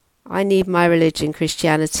I need my religion,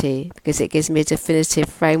 Christianity, because it gives me a definitive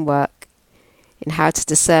framework in how to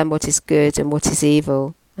discern what is good and what is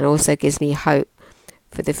evil, and also gives me hope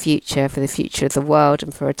for the future of the world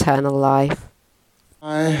and for eternal life.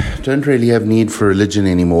 I don't really have need for religion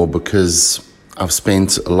anymore because I've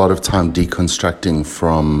spent a lot of time deconstructing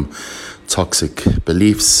from toxic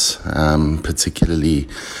beliefs, particularly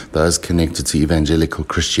those connected to evangelical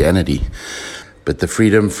Christianity. But the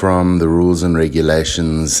freedom from the rules and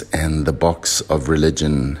regulations and the box of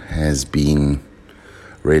religion has been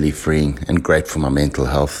really freeing and great for my mental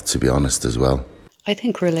health, to be honest, as well. I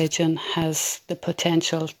think religion has the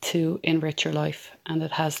potential to enrich your life, and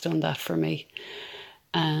it has done that for me.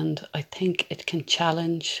 And I think it can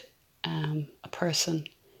challenge a person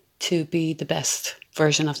to be the best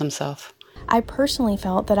version of themselves. I personally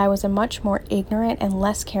felt that I was a much more ignorant and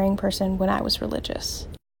less caring person when I was religious.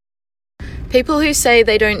 People who say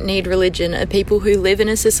they don't need religion are people who live in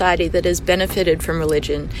a society that has benefited from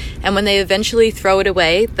religion, and when they eventually throw it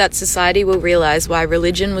away, that society will realise why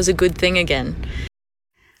religion was a good thing again.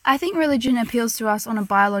 I think religion appeals to us on a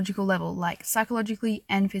biological level, like psychologically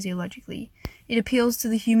and physiologically. It appeals to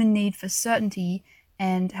the human need for certainty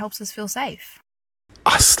and helps us feel safe.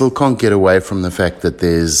 I still can't get away from the fact that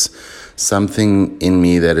there's something in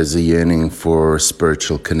me that is a yearning for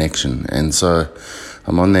spiritual connection. And so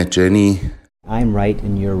I'm on that journey. I'm right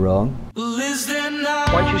and you're wrong.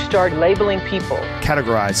 Once you start labeling people,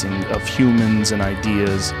 categorizing of humans and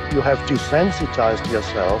ideas, you have desensitized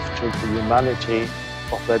yourself to the humanity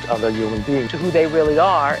of that other human being, to who they really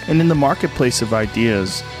are. And in the marketplace of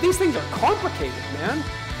ideas, these things are complicated, man.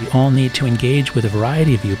 We all need to engage with a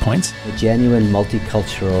variety of viewpoints. A genuine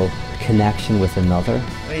multicultural connection with another.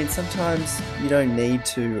 I mean, sometimes you don't need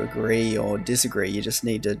to agree or disagree. You just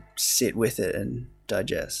need to sit with it and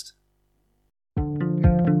digest.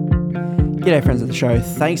 G'day friends of the show,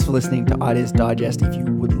 thanks for listening to Ideas Digest. If you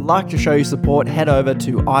would like to show your support, head over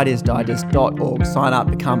to ideasdigest.org, sign up,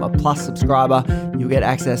 become a Plus subscriber. You'll get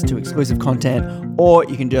access to exclusive content, or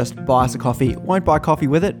you can just buy us a coffee. Won't buy coffee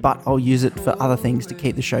with it, but I'll use it for other things to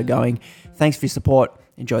keep the show going. Thanks for your support.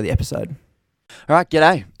 Enjoy the episode. All right,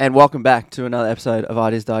 g'day, and welcome back to another episode of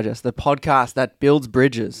Ideas Digest, the podcast that builds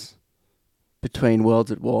bridges between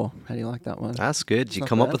worlds at war. How do you like that one? That's good. Did you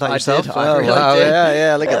come bad. up with that yourself? I really did.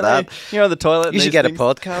 Yeah, look at that. You're on the toilet. You should get a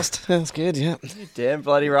podcast. That's good, yeah. You're damn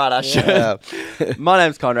bloody right, I should. My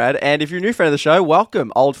name's Conrad, and if you're a new friend of the show,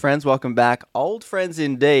 welcome. Old friends, welcome back. Old friends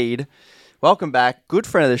indeed. Welcome back. Good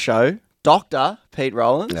friend of the show, Dr. Pete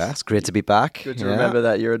Rowlands. Yeah, it's great to be back. Good to remember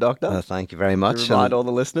that you're a doctor. Thank you very much. To remind all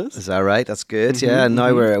the listeners. Is that right? That's good. Yeah, and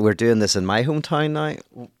now we're doing this in my hometown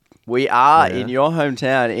now. We are in your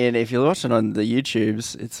hometown, and if you're watching on the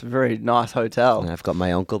YouTubes, it's a very nice hotel. I've got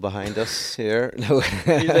my uncle behind us here. No,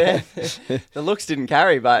 there? The looks didn't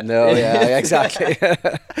carry, but no, yeah, exactly.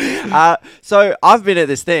 So I've been at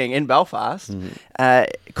this thing in Belfast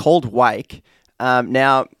called Wake.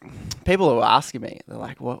 Now, people are asking me, they're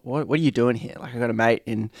like, "What are you doing here?" Like, I got a mate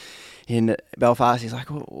in Belfast. He's like,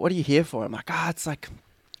 "What are you here for?" I'm like, it's like.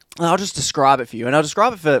 I'll just describe it for you, and I'll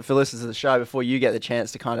describe it for listeners of the show before you get the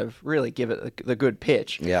chance to kind of really give it the good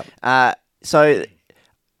pitch. Yeah. So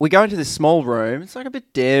we go into this small room. It's like a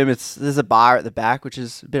bit dim. There's a bar at the back, which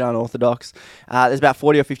is a bit unorthodox. There's about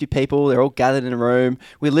 40 or 50 people. They're all gathered in a room.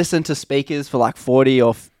 We listen to speakers for like 40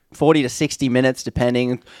 to 60 minutes,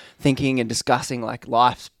 depending, thinking and discussing like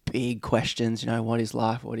life's big questions, what is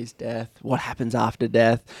life, what is death, what happens after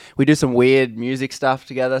death. We do some weird music stuff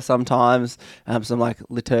together sometimes, some like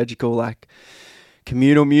liturgical, like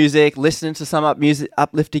communal music, listening to some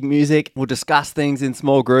uplifting music. We'll discuss things in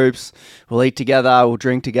small groups. We'll eat together, we'll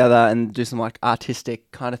drink together, and do some like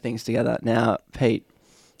artistic kind of things together. Now, Pete,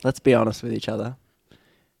 let's be honest with each other.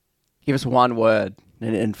 Give us one word,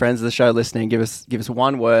 and friends of the show listening, give us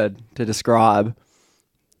one word to describe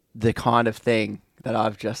the kind of thing that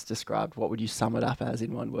I've just described. What would you sum it up as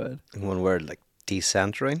in one word? In one word, like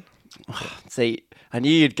decentering. See, I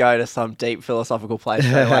knew you'd go to some deep philosophical place.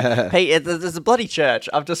 Like, hey, there's a bloody church.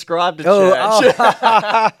 I've described a church.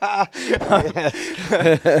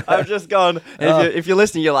 I've just gone. And if you're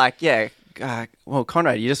listening, you're like, yeah. Well,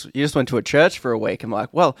 Conrad, you just went to a church for a week. I'm like,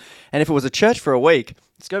 well, and if it was a church for a week,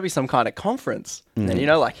 it's got to be some kind of conference. And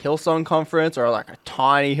like Hillsong conference or like a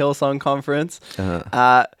tiny Hillsong conference.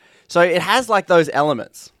 So it has like those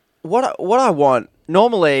elements. What I want,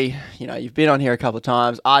 normally, you've been on here a couple of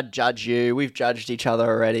times. I'd judge you. We've judged each other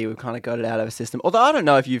already. We've kind of got it out of a system. Although I don't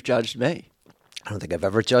know if you've judged me. I don't think I've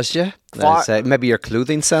ever judged you. I'd say maybe your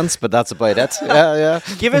clothing sense, but that's about it. Yeah.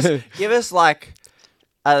 Give us like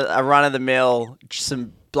a run of the mill,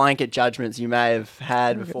 some blanket judgments you may have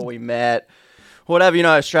had before we met. whatever,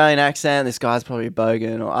 Australian accent, this guy's probably a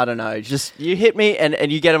bogan, or I don't know. Just you hit me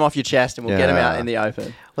and you get him off your chest, and we'll get him out in the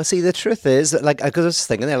open. Well, see, the truth is, like, because I was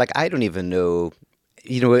thinking there, like, I don't even know.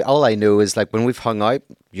 All I know is, like, when we've hung out,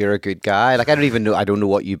 you're a good guy. Like, I don't know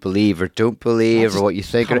what you believe or don't believe or what you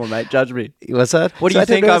think. Come on, mate, judge me. What's that? What do you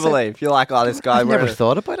think I believe? You're like, this guy. I've never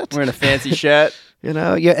thought about it. Wearing a fancy shirt.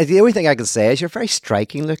 The only thing I can say is you're a very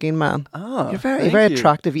striking looking man. Oh, you're very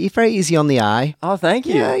attractive. You're very easy on the eye. Oh, thank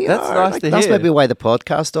you. Yeah, that's nice to hear. That's maybe why the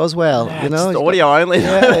podcast does well. It's audio only.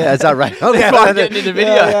 Is that right? That's why I'm getting into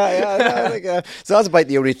video. So that's about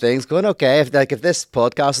the only things going. Okay, if this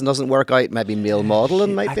podcast doesn't work out, maybe male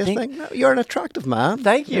modeling might be a thing. No, you're an attractive man.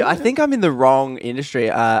 Thank you. I think I'm in the wrong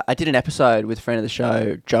industry. I did an episode with a friend of the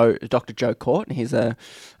show, Dr. Joe Court, and he's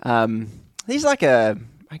like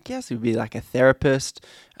I guess he would be like a therapist,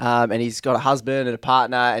 and he's got a husband and a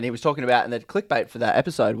partner, and he was talking about, and the clickbait for that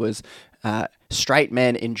episode was straight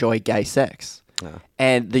men enjoy gay sex. Oh.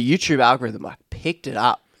 And the YouTube algorithm picked it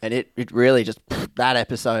up, and it really just, that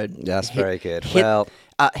episode very good. Hit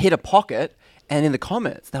a pocket, and in the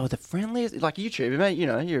comments, they were the friendliest, like YouTube, mate,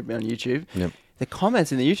 you're on YouTube. Yep. The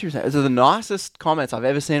comments in the YouTube, those are the nicest comments I've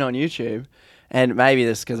ever seen on YouTube. And maybe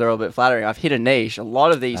this because they're all a bit flattering. I've hit a niche. A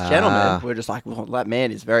lot of these gentlemen were just like, well, that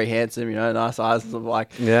man is very handsome, nice eyes. I'm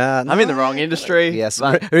like, I'm in the wrong industry. Yes.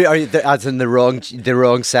 Are you as in the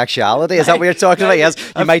wrong sexuality? Is that what you're talking about?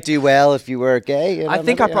 Yes. You might do well if you were gay. I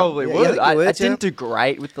think I probably would. I didn't do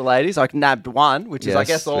great with the ladies. I nabbed one, which is, I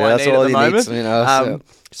guess, all I need at the moment.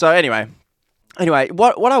 So anyway,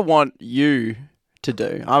 what I want you to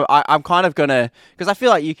do, I'm kind of going to, because I feel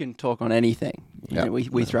like you can talk on anything.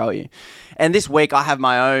 We throw at you. And this week I have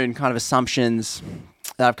my own kind of assumptions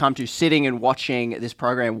that I've come to sitting and watching this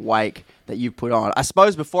program Wake that you put on. I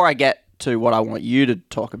suppose before I get to what I want you to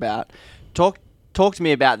talk about, talk to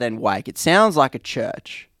me about then Wake. It sounds like a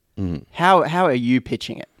church. Mm. How are you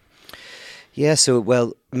pitching it? Yeah,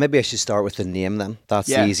 so, maybe I should start with the name then. That's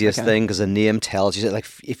the easiest thing, because the name tells you, like,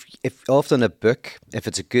 if often a book, if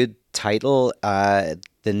it's a good title,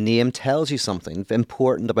 the name tells you something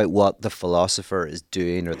important about what the philosopher is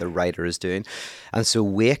doing or the writer is doing. And so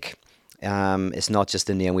Wake is not just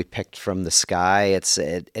a name we picked from the sky.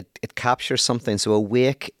 It captures something. So a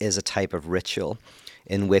wake is a type of ritual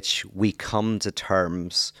in which we come to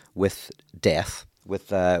terms with death,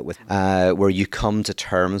 where you come to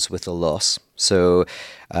terms with the loss. So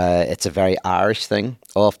it's a very Irish thing.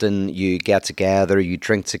 Often you get together, you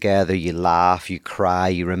drink together, you laugh, you cry,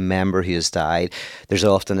 you remember who has died. There's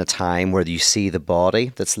often a time where you see the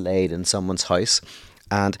body that's laid in someone's house.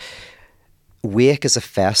 And Wake is a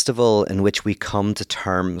festival in which we come to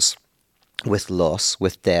terms with loss,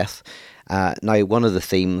 with death. Now, one of the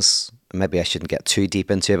themes, maybe I shouldn't get too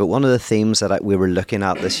deep into it, but one of the themes that we were looking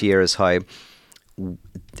at this year is how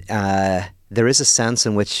there is a sense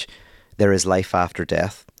in which there is life after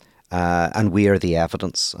death, and we are the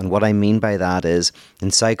evidence. And what I mean by that is,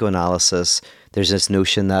 in psychoanalysis, there's this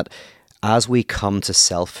notion that as we come to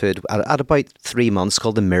selfhood, at about 3 months,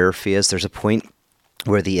 called the mirror phase, there's a point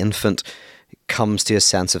where the infant comes to a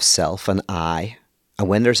sense of self, an I. And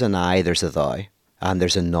when there's an I, there's a thou. And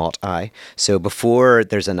there's a not I. So before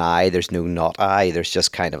there's an I, there's no not I. There's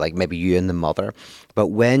just kind of like maybe you and the mother. But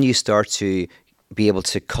when you start to be able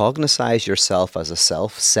to cognitize yourself as a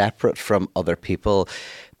self, separate from other people,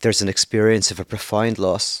 there's an experience of a profound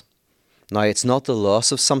loss. Now, it's not the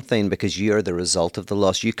loss of something because you're the result of the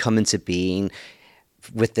loss. You come into being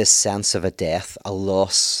with this sense of a death, a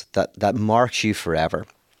loss that marks you forever.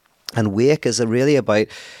 And Wake is really about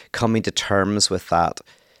coming to terms with that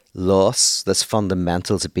loss that's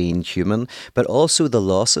fundamental to being human, but also the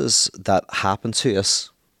losses that happen to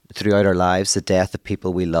us throughout our lives, the death of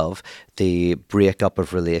people we love, the breakup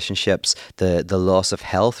of relationships, the loss of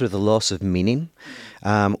health or the loss of meaning,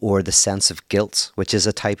 or the sense of guilt, which is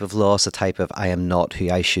a type of loss, a type of I am not who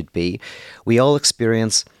I should be. We all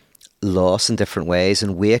experience loss in different ways,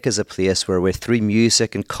 and Wake is a place where we're through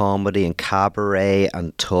music and comedy and cabaret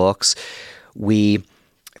and talks, we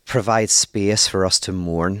provide space for us to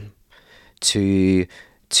mourn, to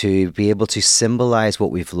be able to symbolize what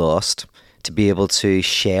we've lost, to be able to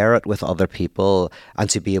share it with other people, and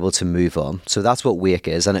to be able to move on. So that's what Wake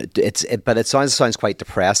is, and it sounds quite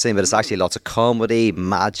depressing, but it's actually lots of comedy,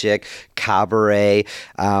 magic, cabaret,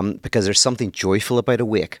 because there's something joyful about a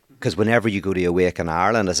wake. Because whenever you go to a wake in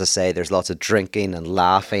Ireland, as I say, there's lots of drinking and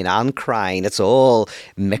laughing and crying. It's all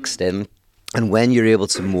mixed in. And when you're able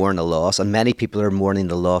to mourn a loss, and many people are mourning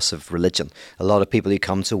the loss of religion. A lot of people who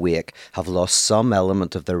come to Wake have lost some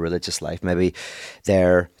element of their religious life. Maybe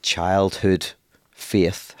their childhood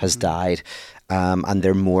faith has died, and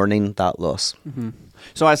they're mourning that loss. Mm-hmm.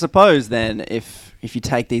 So I suppose then, if you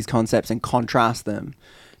take these concepts and contrast them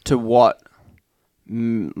to what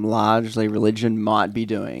largely religion might be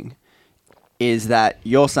doing, is that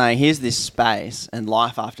you're saying here's this space and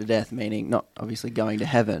life after death, meaning not obviously going to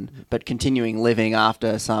heaven, but continuing living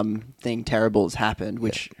after something terrible has happened,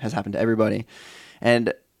 which has happened to everybody.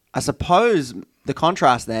 And I suppose the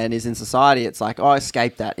contrast then is in society, it's like, oh,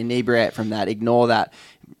 escape that, inebriate from that, ignore that.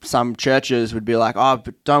 Some churches would be like, oh,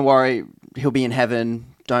 but don't worry, he'll be in heaven.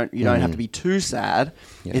 You don't have to be too sad.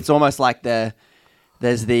 Yeah. It's almost like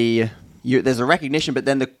there's a recognition, but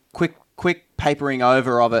then the quick papering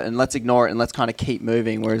over of it, and let's ignore it and let's kind of keep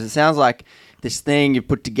moving. Whereas it sounds like this thing you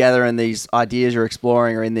put together and these ideas you're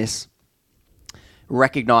exploring are in this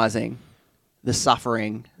recognizing the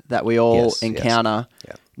suffering that we all encounter,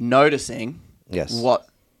 noticing what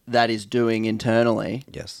that is doing internally,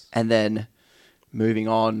 and then moving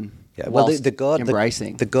on. Yeah, well, the God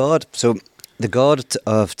embracing the God. So the God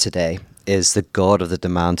of today is the God of the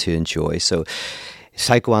demand to enjoy. So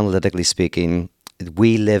psychoanalytically speaking,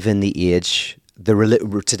 we live in the age.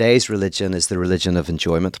 Today's religion is the religion of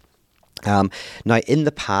enjoyment. Now, in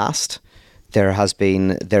the past, there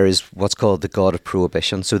is what's called the God of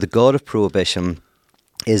prohibition. So the God of prohibition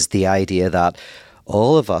is the idea that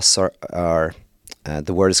all of us are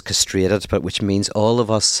the word is castrated, but which means all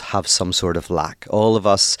of us have some sort of lack. All of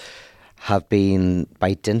us have been,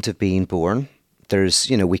 by dint of being born,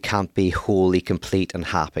 we can't be wholly complete and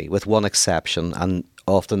happy, with one exception, and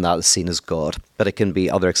often that is seen as God, but it can be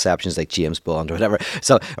other exceptions like James Bond or whatever.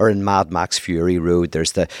 So, or in Mad Max Fury Road,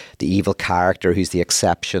 there's the evil character who's the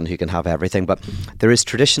exception, who can have everything. But there is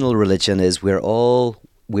traditional religion is we're all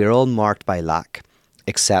marked by lack,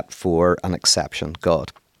 except for an exception,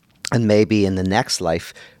 God. And maybe in the next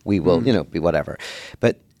life we will, be whatever.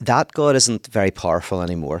 But that God isn't very powerful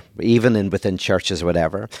anymore, even within churches or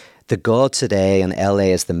whatever. The God today, and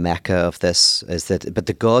LA is the mecca of this, but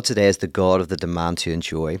the God today is the God of the demand to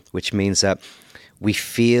enjoy, which means that we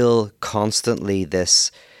feel constantly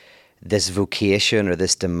this vocation or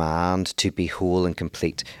this demand to be whole and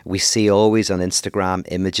complete. We see always on Instagram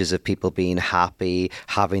images of people being happy,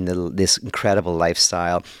 having this incredible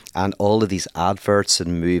lifestyle, and all of these adverts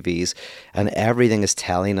and movies, and everything is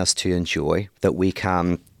telling us to enjoy, that we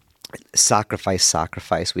can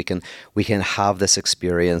sacrifice. We can have this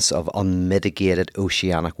experience of unmitigated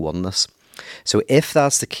oceanic oneness. So if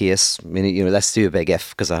that's the case, let's do a big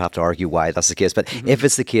if, because I have to argue why that's the case. But if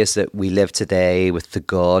it's the case that we live today with the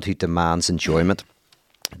God who demands enjoyment,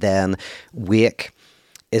 then Wake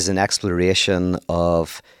is an exploration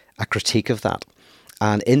of a critique of that.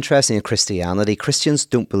 And interesting in Christianity, Christians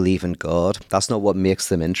don't believe in God. That's not what makes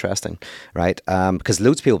them interesting, right? Because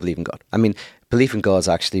loads of people believe in God. I mean, belief in God is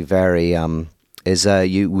actually very...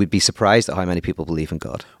 you would be surprised at how many people believe in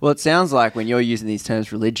God. Well, it sounds like when you're using these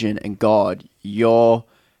terms, religion and God, you're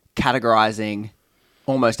categorizing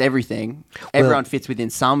almost everything. Everyone fits within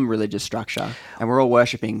some religious structure, and we're all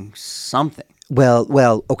worshipping something.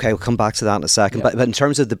 Well, okay, we'll come back to that in a second. Yeah. But in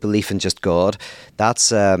terms of the belief in just God, that's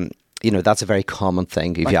that's a very common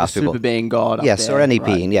thing. If like you ask people, super being God, yes, or any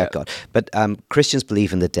being, God. But Christians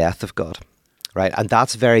believe in the death of God. Right, and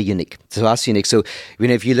that's very unique. So that's unique. So,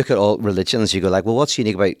 if you look at all religions, you go like, well, what's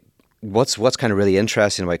unique about, what's kind of really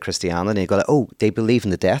interesting about Christianity? And you go like, oh, they believe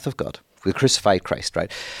in the death of God. We crucified Christ, right?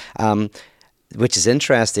 Which is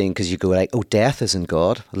interesting because you go like, oh, death is in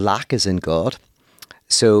God, lack is in God.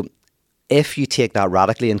 So if you take that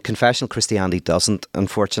radically, and confessional Christianity doesn't,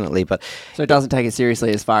 unfortunately, but... So it doesn't take it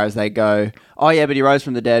seriously as far as they go, oh yeah, but he rose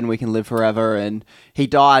from the dead and we can live forever, and he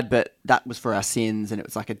died, but that was for our sins, and it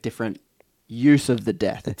was like a different... use of the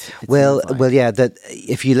death. That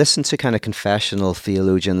if you listen to kind of confessional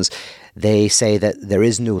theologians, they say that there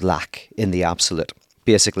is no lack in the absolute,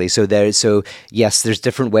 basically. Yes, there's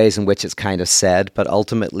different ways in which it's kind of said, but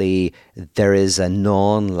ultimately there is a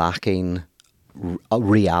non-lacking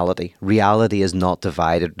reality. Reality is not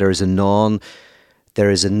divided. There is a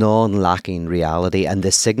non-lacking reality, and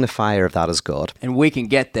the signifier of that is God. And we can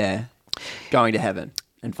get there going to heaven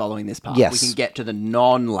and following this path. Yes. We can get to the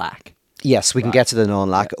non-lack. Yes, we can get to the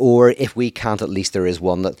non-lack, or if we can't, at least there is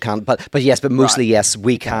one that can. But mostly yes,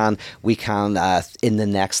 we can. We can in the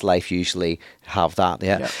next life usually have that.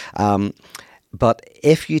 Yeah. But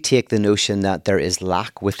if you take the notion that there is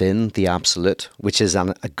lack within the absolute, which is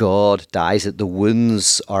a God dies, that the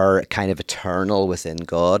wounds are kind of eternal within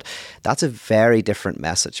God, that's a very different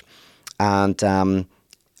message, and a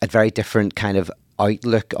very different kind of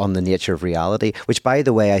outlook on the nature of reality. Which, by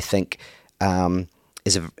the way, I think.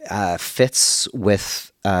 Fits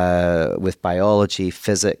with biology,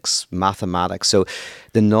 physics, mathematics. So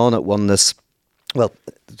the non-at-oneness Well,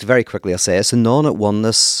 very quickly I'll say it. So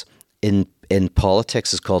non-at-oneness in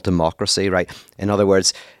politics is called democracy, right? In other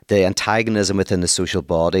words, the antagonism within the social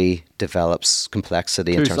body develops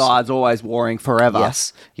complexity. Two sides always warring forever.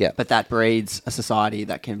 Yes, yeah. But that breeds a society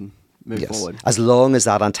that can move forward. As long as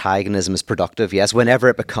that antagonism is productive, yes. Whenever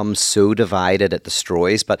it becomes so divided, it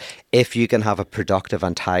destroys. But if you can have a productive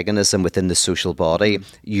antagonism within the social body,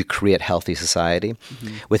 you create healthy society.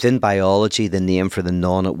 Within biology, the name for the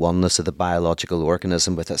non-at-oneness of the biological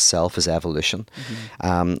organism with itself is evolution.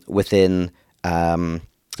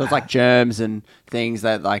 So it's like germs and things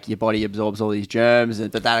that like your body absorbs all these germs,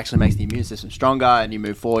 and that actually makes the immune system stronger, and you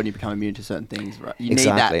move forward and you become immune to certain things. Right? You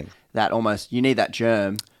Exactly. need you need that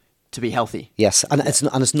germ to be healthy. Yes, and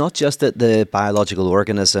it's not just that the biological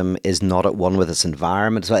organism is not at one with its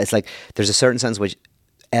environment. So it's like there's a certain sense in which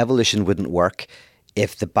evolution wouldn't work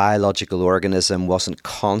if the biological organism wasn't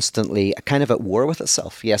constantly kind of at war with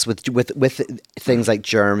itself. Yes, with things like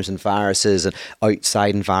germs and viruses and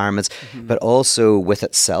outside environments, but also with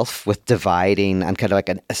itself, with dividing and kind of like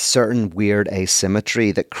a certain weird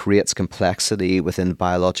asymmetry that creates complexity within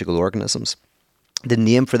biological organisms. The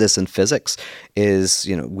name for this in physics is,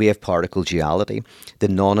 wave particle duality, the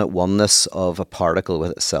non-at-oneness of a particle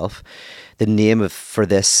with itself. The name for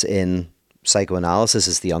this in psychoanalysis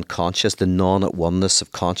is the unconscious, the non-at-oneness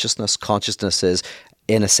of consciousness. Consciousness is,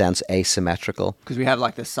 in a sense, asymmetrical. Because we have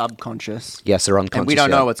like the subconscious. Yes, or unconscious. And we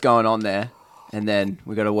don't know what's going on there. And then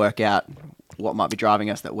we've got to work out what might be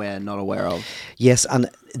driving us that we're not aware of. Yes,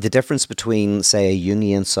 and the difference between, say, a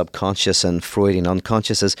Jungian subconscious and Freudian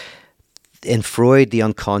unconscious is, in Freud, the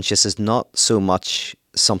unconscious is not so much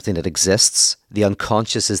something that exists. The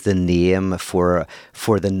unconscious is the name for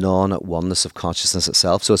the non-at-oneness of consciousness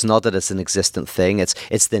itself. So it's not that it's an existent thing.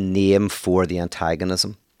 It's the name for the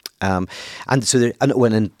antagonism. And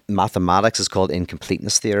when in mathematics, it's called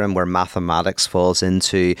incompleteness theorem, where mathematics falls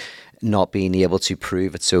into not being able to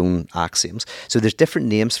prove its own axioms. So there's different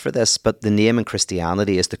names for this, but the name in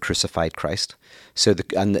Christianity is the crucified Christ. So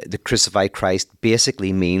the crucified Christ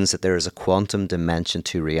basically means that there is a quantum dimension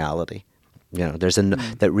to reality.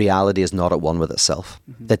 That reality is not at one with itself.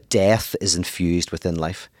 That death is infused within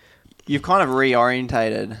life. You've kind of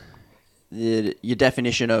reorientated your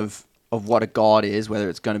definition of what a God is, whether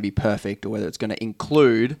it's going to be perfect or whether it's going to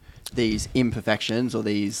include these imperfections or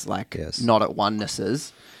these not at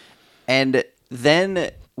onenesses. And then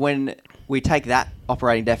when we take that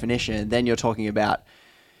operating definition, then you're talking about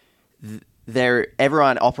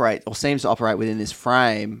everyone operates or seems to operate within this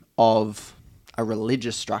frame of a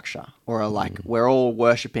religious structure or we're all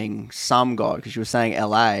worshipping some God, because you were saying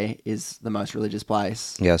LA is the most religious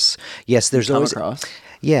place. Yes. There's always across.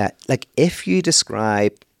 Yeah, like if you would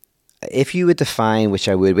define, which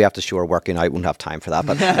I would, we have to show our working out, won't have time for that,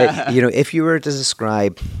 but if you were to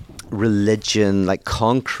describe religion, like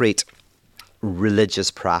concrete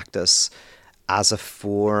religious practice as a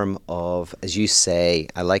form of, as you say,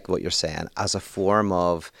 I like what you're saying, as a form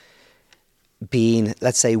of being,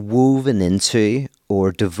 let's say, woven into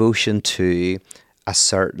or devotion to a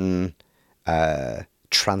certain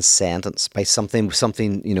transcendence by something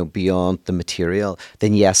beyond the material,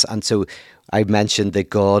 then yes. And so I mentioned the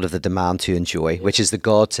God of the demand to enjoy, which is the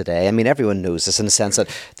God today. I mean, everyone knows this in the sense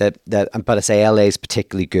that but I say LA is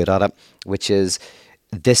particularly good at it, which is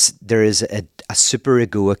this: there is a super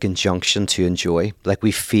egoic injunction to enjoy. Like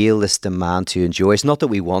we feel this demand to enjoy. It's not that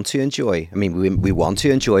we want to enjoy. I mean, we want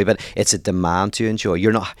to enjoy, but it's a demand to enjoy.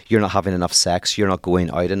 You're not having enough sex. You're not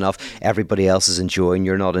going out enough. Everybody else is enjoying.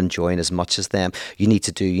 You're not enjoying as much as them. You need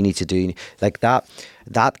to do like that.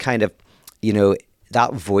 That kind of,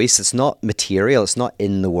 that voice. It's not material. It's not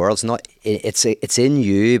in the world. It's not. It's in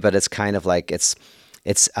you, but it's kind of like it's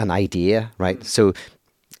an idea, right? So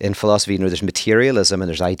in philosophy, there's materialism and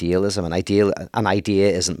there's idealism, and an idea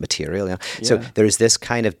isn't material. Yeah. So there's this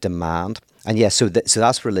kind of demand, and so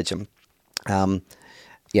that's religion. Anyway,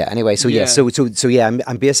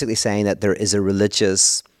 I'm basically saying that there is a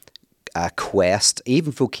religious quest,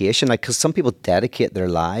 even vocation, because some people dedicate their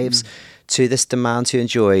lives to this demand to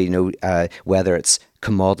enjoy. Whether it's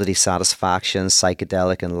commodity satisfaction,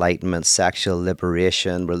 psychedelic enlightenment, sexual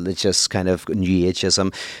liberation, religious kind of New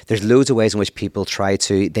Ageism. There's loads of ways in which people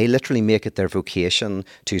they literally make it their vocation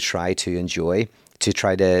to try to enjoy, to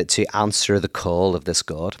try to answer the call of this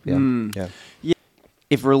God. Yeah.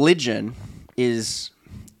 If religion is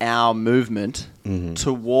our movement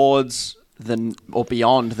towards or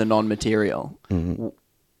beyond the non-material,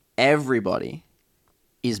 everybody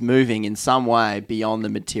is moving in some way beyond the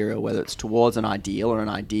material, whether it's towards an ideal or an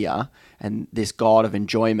idea, and this God of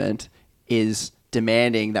enjoyment is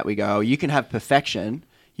demanding that we go, you can have perfection,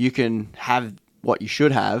 you can have what you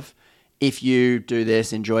should have, if you do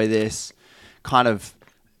this, enjoy this, kind of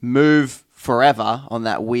move forever on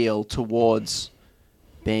that wheel towards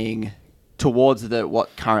what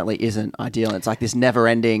currently isn't ideal. It's like this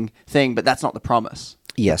never-ending thing, but that's not the promise.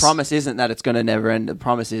 Yes. The promise isn't that it's going to never end. The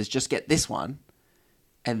promise is just get this one,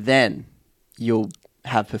 and then you'll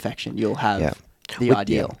have perfection. You'll have the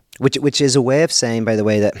ideal. Which is a way of saying, by the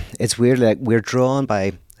way, that it's weird. Like we're drawn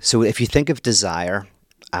by. So if you think of desire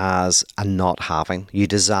as a not having, you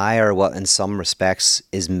desire what in some respects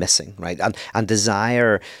is missing, right? And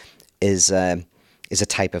desire is a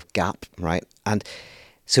type of gap, right? And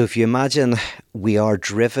so if you imagine we are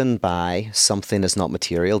driven by something that's not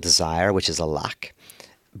material, desire, which is a lack,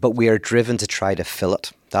 but we are driven to try to fill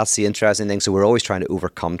it. That's the interesting thing. So we're always trying to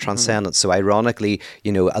overcome transcendence. So ironically,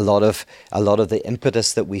 you know, a lot of the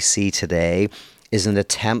impetus that we see today is an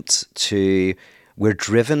attempt to, we're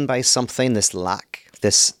driven by something, this lack,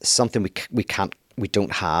 this something we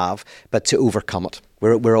don't have, but to overcome it.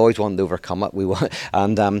 We're always wanting to overcome it. We want,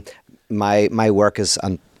 and my work is,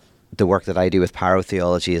 and the work that I do with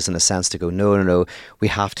parotheology is in a sense to go, no, we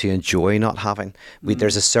have to enjoy not having.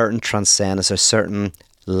 There's a certain transcendence, a certain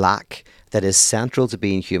lack that is central to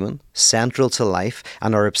being human, central to life,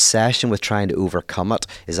 and our obsession with trying to overcome it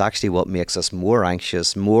is actually what makes us more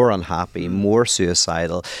anxious, more unhappy, more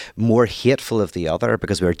suicidal, more hateful of the other,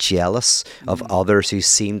 because we're jealous of others who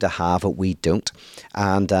seem to have what we don't,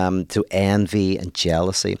 and to envy and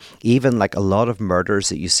jealousy. Even like a lot of murders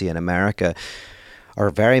that you see in America are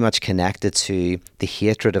very much connected to the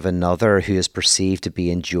hatred of another who is perceived to be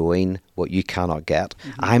enjoying what you cannot get.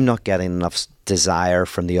 I'm not getting enough desire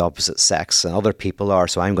from the opposite sex and other people are,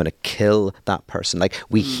 so I'm going to kill that person. Like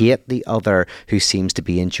we hate the other who seems to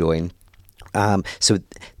be enjoying. So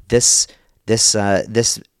this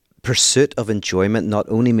pursuit of enjoyment not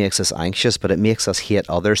only makes us anxious, but it makes us hate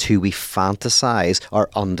others who we fantasize are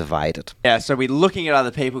undivided. Yeah, so we're looking at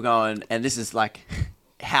other people going, and this is like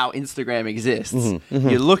how Instagram exists.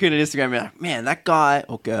 You're looking at Instagram and you're like, man, that guy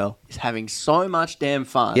or girl is having so much damn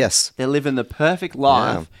fun. Yes. They're living the perfect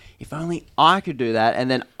life. Yeah. If only I could do that.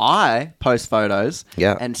 And then I post photos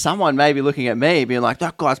and someone may be looking at me being like,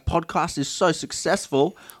 that guy's podcast is so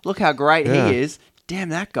successful. Look how great he is. Damn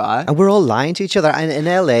that guy. And we're all lying to each other. And in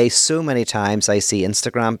LA, so many times I see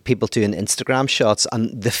people doing Instagram shots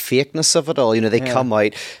and the fakeness of it all. You know, they come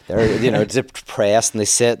out, they're depressed and they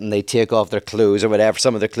sit and they take off their clothes or whatever,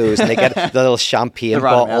 some of their clothes, and they get the little champagne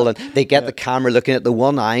bottle and they get the camera looking at the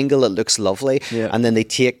one angle that looks lovely. Yeah. And then they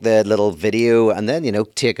take the little video and then, you know,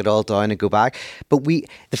 take it all down and go back. But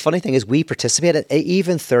the funny thing is we participated,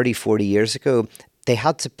 even 30, 40 years ago,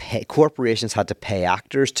 corporations had to pay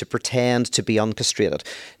actors to pretend to be uncastrated.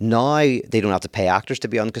 Now they don't have to pay actors to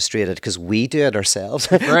be uncastrated because we do it ourselves.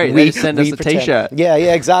 Right, they send us a t-shirt. Yeah,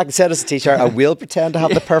 exactly. Send us a t-shirt and we'll pretend to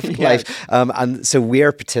have the perfect life. And so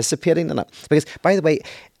we're participating in it. Because, by the way,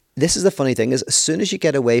 this is the funny thing, is as soon as you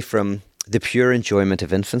get away from the pure enjoyment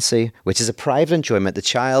of infancy, which is a private enjoyment, the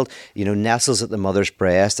child, you know, nestles at the mother's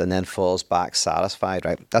breast and then falls back satisfied,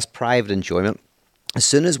 right? That's private enjoyment. As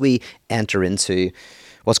soon as we enter into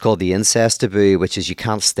what's called the incest taboo, which is you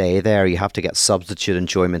can't stay there, you have to get substitute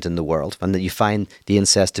enjoyment in the world, and that you find the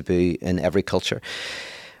incest taboo in every culture.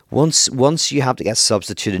 Once you have to get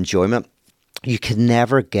substitute enjoyment, you can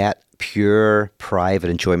never get pure private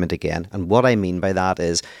enjoyment again. And what I mean by that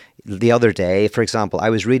is, the other day, for example, I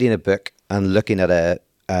was reading a book and looking at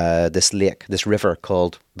this river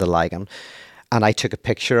called the Lygon. And I took a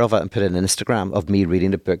picture of it and put it on Instagram of me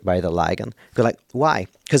reading the book by the Lygon. Go like, why?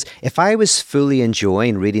 Because if I was fully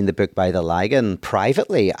enjoying reading the book by the Lygon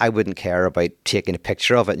privately, I wouldn't care about taking a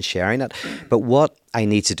picture of it and sharing it. But what I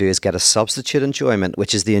need to do is get a substitute enjoyment,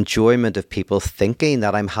 which is the enjoyment of people thinking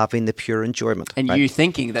that I'm having the pure enjoyment. And you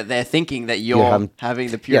thinking that they're thinking that you're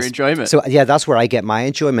having the pure enjoyment. So that's where I get my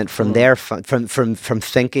enjoyment from from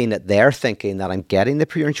thinking that they're thinking that I'm getting the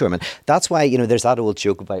pure enjoyment. That's why, you know, there's that old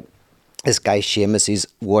joke about this guy Seamus, he's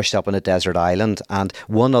washed up on a desert island and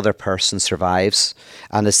one other person survives,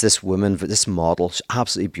 and it's this woman, this model, she's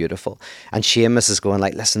absolutely beautiful, and Seamus is going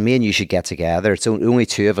like, listen, me and you should get together, it's only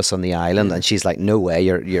two of us on the island, and she's like, no way,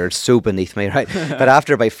 you're so beneath me, right? But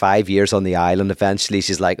after about 5 years on the island, eventually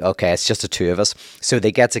she's like, okay, it's just the two of us. So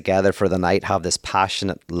they get together for the night, have this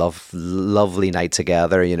passionate, lovely night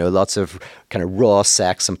together, you know, lots of kind of raw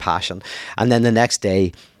sex and passion, and then the next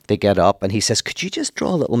day they get up and he says, could you just draw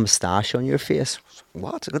a little moustache on your face?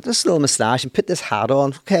 What? I got this little moustache and put this hat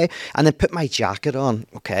on, okay? And then put my jacket on,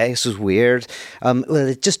 okay? This is weird.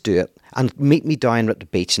 Well, just do it and meet me down at the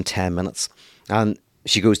beach in 10 minutes. And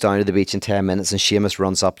she goes down to the beach in 10 minutes and Seamus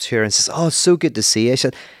runs up to her and says, oh, it's so good to see you. I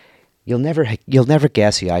said, you'll never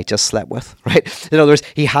guess who I just slept with, right? In other words,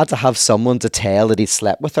 he had to have someone to tell that he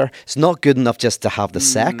slept with her. It's not good enough just to have the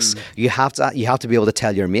sex. You have to be able to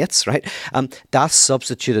tell your mates, right? That's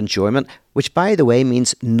substitute enjoyment, which, by the way,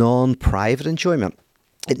 means non-private enjoyment.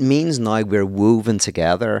 It means now we're woven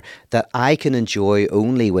together, that I can enjoy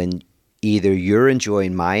only when either you're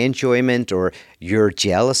enjoying my enjoyment or you're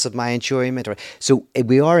jealous of my enjoyment. So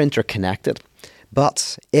we are interconnected.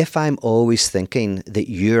 But if I'm always thinking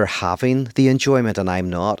that you're having the enjoyment and I'm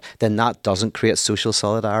not, then that doesn't create social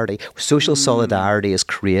solidarity. Social solidarity is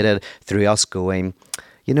created through us going,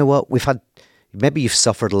 you know what, maybe you've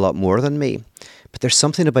suffered a lot more than me, but there's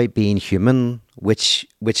something about being human which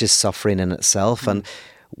is suffering in itself. And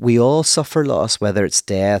we all suffer loss, whether it's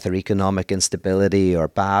death or economic instability or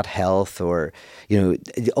bad health or,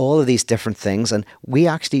 all of these different things. And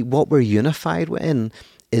what we're unified in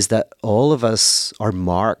is that all of us are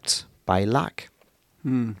marked by lack.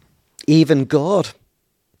 Even God.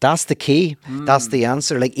 That's the key. That's the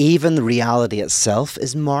answer. Like, even reality itself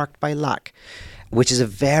is marked by lack, which is a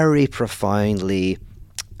very profoundly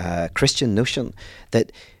Christian notion,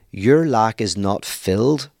 that your lack is not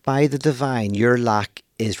filled by the divine. Your lack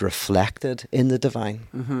is reflected in the divine.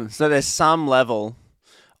 Mm-hmm. So there's some level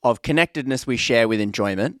of connectedness we share with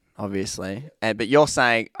enjoyment, obviously, but you're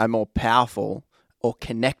saying a more powerful or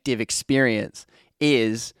connective experience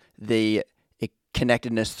is the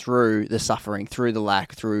connectedness through the suffering, through the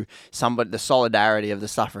lack, through the solidarity of the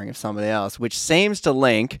suffering of somebody else, which seems to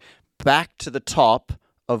link back to the top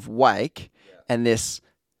of Wake and this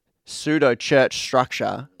pseudo-church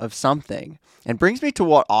structure of something, and brings me to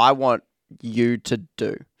what I want you to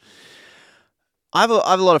do. I have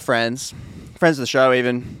a lot of friends of the show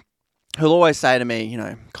even, who'll always say to me,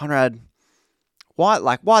 Conrad,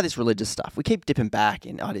 why this religious stuff? We keep dipping back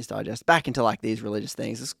in Ideas Digest, back into like these religious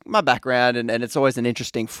things. It's my background, and it's always an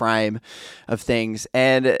interesting frame of things.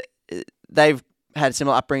 And they've had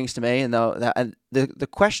similar upbringings to me, and the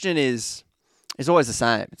question is always the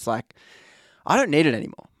same. It's like, I don't need it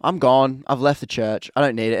anymore. I'm gone. I've left the church. I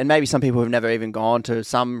don't need it. And maybe some people have never even gone to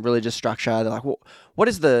some religious structure. They're like, well, what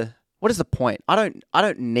is the point? I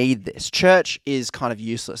don't need this. Church is kind of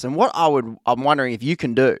useless. And what I'm wondering if you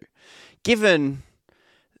can do, given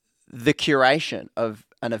the curation of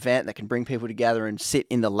an event that can bring people together and sit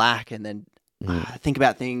in the lack and then think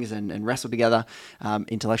about things and wrestle together,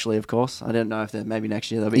 intellectually, of course. I don't know if maybe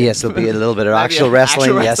next year there'll be... Yes, there'll be a little bit of actual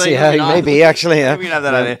wrestling. Yes, maybe actually. Yeah. We can have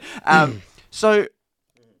that idea. So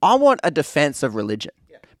I want a defense of religion,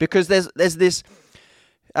 because there's this,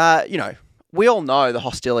 we all know the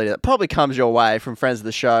hostility that probably comes your way from friends of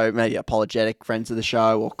the show, maybe apologetic friends of the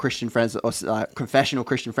show, or Christian friends, or confessional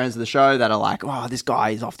Christian friends of the show that are like, oh, this guy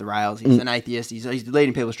is off the rails. He's an atheist. He's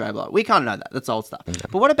leading people astray. We kind of know that. That's old stuff.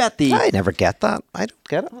 But what about I never get that. I don't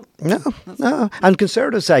get it. No. And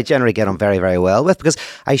conservatives I generally get on very, very well with, because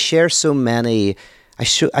I share so many... I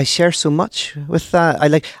share so much with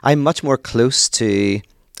that. I'm much more close to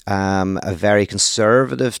a very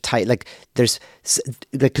conservative type. Like, there's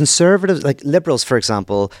the conservatives, like liberals, for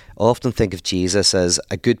example, often think of Jesus as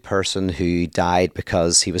a good person who died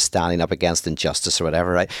because he was standing up against injustice or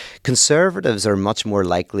whatever, right? Conservatives are much more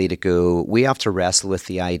likely to go, we have to wrestle with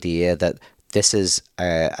the idea that this is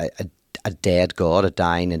a dead God, a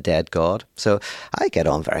dying and dead God. So I get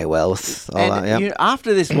on very well with all that. Yeah.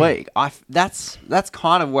 After this week, that's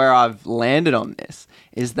kind of where I've landed on this,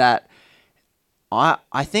 is that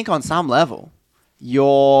I think on some level you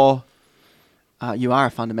are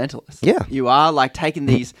a fundamentalist. Yeah, you are like taking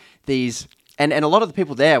these and a lot of the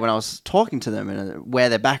people there, when I was talking to them and where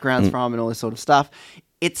their background's from and all this sort of stuff,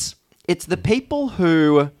 it's the people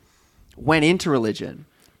who went into religion,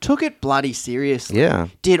 took it bloody seriously,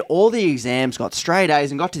 did all the exams, got straight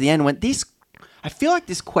A's, and got to the end and went, I feel like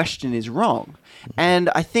this question is wrong. And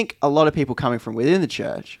I think a lot of people coming from within the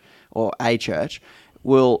church, or a church,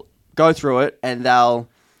 will go through it and they'll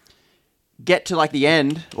get to like the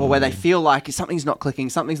end, or where they feel like something's not clicking,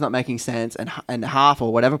 something's not making sense, and half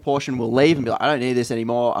or whatever portion will leave and be like, I don't need this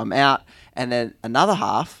anymore, I'm out. And then another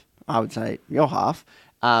half, I would say your half,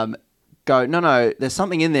 go, no, there's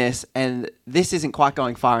something in this, and this isn't quite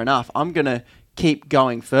going far enough. I'm going to keep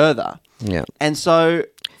going further. Yeah. And so...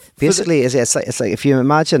 Basically, it's like if you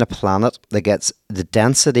imagine a planet that the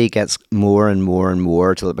density gets more and more and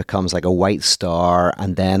more till it becomes like a white star,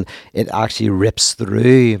 and then it actually rips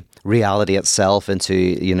through reality itself into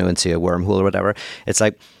a wormhole or whatever. It's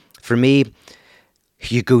like, for me,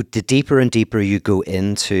 the deeper and deeper you go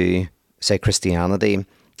into, say, Christianity,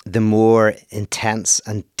 the more intense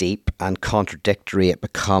and deep and contradictory it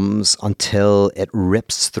becomes until it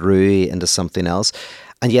rips through into something else.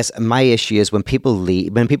 And yes, my issue is when people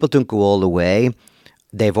leave, when people don't go all the way,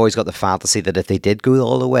 they've always got the fantasy that if they did go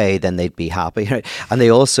all the way, then they'd be happy. Right? And they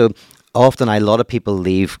also, often a lot of people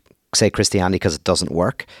leave, say, Christianity because it doesn't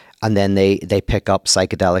work. And then they pick up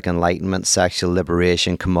psychedelic enlightenment, sexual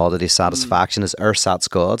liberation, commodity satisfaction as ersatz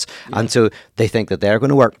gods. Yeah. And so they think that they're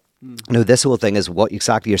going to work. No, this whole thing is what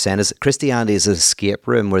exactly you're saying is Christianity is an escape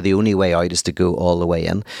room where the only way out is to go all the way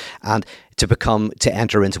in and to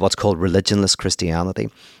enter into what's called religionless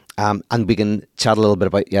Christianity. And we can chat a little bit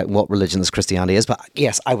about what religionless Christianity is. But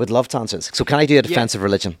yes, I would love to answer this. So can I do a defense of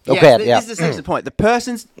religion? Okay, this is essentially the point. The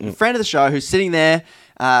person's friend of the show who's sitting there,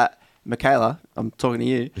 Michaela, I'm talking to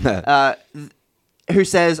you, who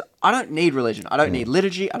says, I don't need religion. I don't need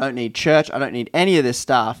liturgy. I don't need church. I don't need any of this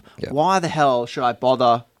stuff. Yeah. Why the hell should I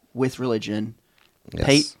bother with religion? Yes.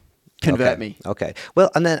 Pete, convert me. Okay. Well,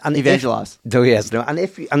 and evangelize.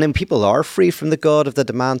 And then people are free from the God of the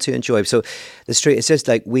demand to enjoy. So it's just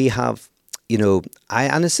like we have,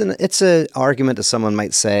 it's an argument that someone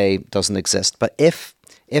might say doesn't exist. But if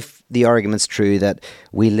the argument's true that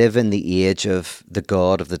we live in the age of the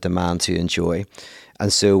God of the demand to enjoy,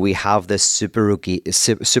 and so we have this super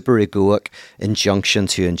egoic injunction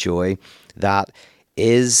to enjoy that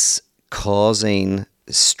is causing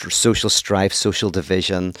social strife, social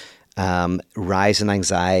division, rise in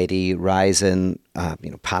anxiety, rise in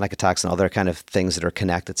panic attacks and other kind of things that are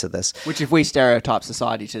connected to this. Which, if we stereotype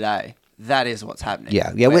society today, that is what's happening. Yeah.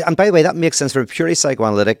 And by the way, that makes sense from a purely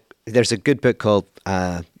psychoanalytic. There's a good book called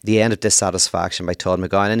The End of Dissatisfaction by Todd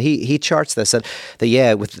McGowan, and he charts this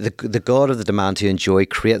that with the God of the demand to enjoy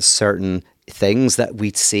creates certain things that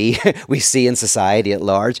we see in society at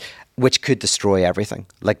large, which could destroy everything.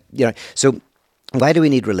 So why do we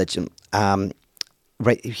need religion?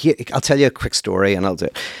 Right here, I'll tell you a quick story, and I'll do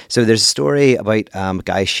it. So there's a story about a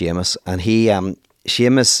guy, Seamus, and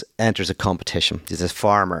Seamus enters a competition. He's a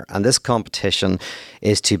farmer, and this competition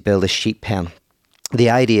is to build a sheep pen. The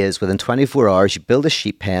idea is within 24 hours, you build a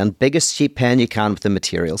sheep pen, biggest sheep pen you can with the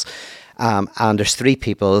materials. And there's 3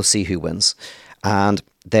 people, see who wins. And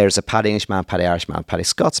there's a Paddy Englishman, Paddy Irishman, Paddy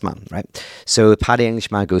Scotsman, right? So Paddy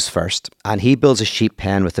Englishman goes first, and he builds a sheep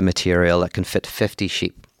pen with the material that can fit 50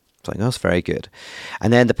 sheep. So that's very good.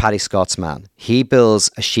 And then the Paddy Scotsman, he builds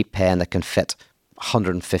a sheep pen that can fit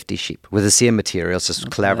 150 sheep with the same materials,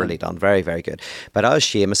 just cleverly done. Very, very good. But as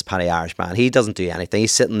Seamus, Paddy Irishman, he doesn't do anything.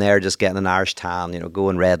 He's sitting there just getting an Irish tan,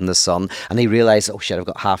 going red in the sun. And he realizes, oh shit, I've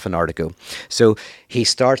got half an hour to go. So he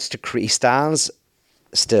starts he stands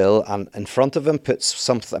still, and in front of him puts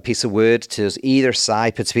a piece of wood to his either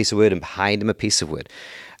side, puts a piece of wood, and behind him a piece of wood.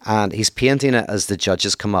 And he's painting it as the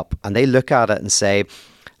judges come up. And they look at it and say,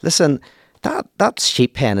 listen, that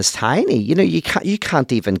sheep pen is tiny. You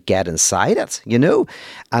can't even get inside it,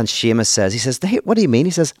 And Seamus says, hey, what do you mean?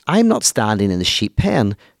 He says, I'm not standing in the sheep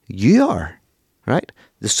pen. You are, right?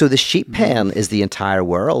 So the sheep pen is the entire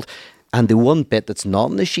world. And the one bit that's not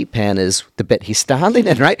in the sheep pen is the bit he's standing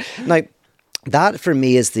in, right? Now, that for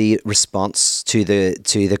me is the response to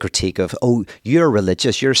the critique of, oh, you're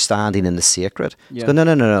religious, you're standing in the sacred. Yeah. So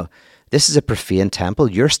no. This is a profane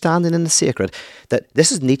temple. You're standing in the sacred. That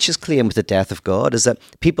this is Nietzsche's claim with the death of God, is that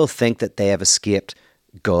people think that they have escaped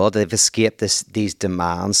God. They've escaped these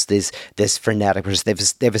demands, this frenetic.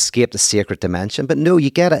 They've escaped the sacred dimension. But no, you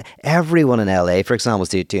get it. Everyone in LA, for example, is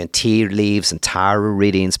doing tea leaves and tarot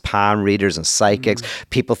readings, palm readers and psychics.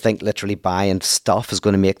 People think literally buying stuff is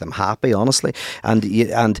going to make them happy, honestly, and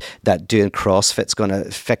that doing CrossFit's going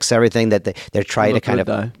to fix everything. That they're trying to kind of.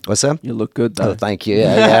 Though. What's that? You look good though. Oh, thank you.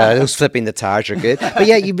 Yeah, those flipping the tires are good. But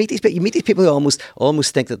yeah, you meet these people who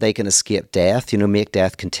almost think that they can escape death. Make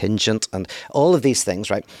death contingent and all of these things.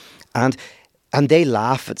 Right, and they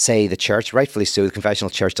laugh at, say, the church, rightfully so. The confessional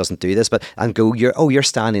church doesn't do this, and go, you're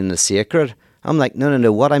standing in the sacred. I'm like,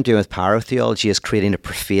 no. What I'm doing with parotheology is creating a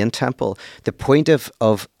profane temple. The point of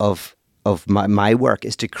my work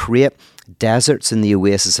is to create deserts in the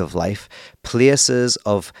oasis of life, places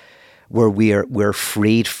where we're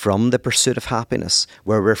freed from the pursuit of happiness,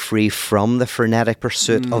 where we're free from the frenetic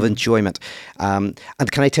pursuit of enjoyment. And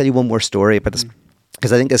can I tell you one more story about this?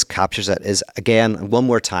 Because I think this captures it, is, again, one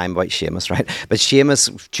more time about Seamus, right? But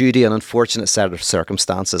Seamus, due to an unfortunate set of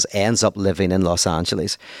circumstances, ends up living in Los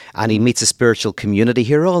Angeles. And he meets a spiritual community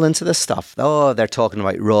who are all into this stuff. Oh, they're talking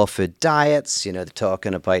about raw food diets, they're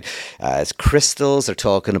talking about crystals, they're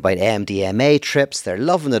talking about MDMA trips, they're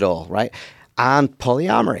loving it all, right? And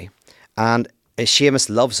polyamory. And Seamus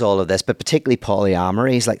loves all of this, but particularly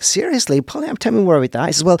polyamory. He's like, seriously, polyamory, tell me more about that.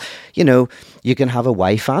 He says, well, you can have a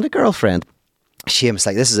wife and a girlfriend. Seamus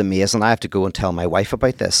like, this is amazing. I have to go and tell my wife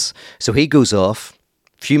about this. So he goes off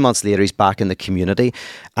few months later, he's back in the community,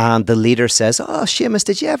 and the leader says, "Oh, Seamus,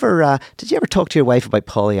 did you ever talk to your wife about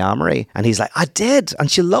polyamory?" And he's like, "I did, and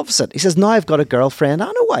she loves it." He says, "Now I've got a girlfriend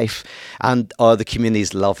and a wife," and the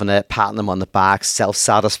community's loving it, patting him on the back,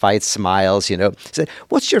 self-satisfied smiles. He said,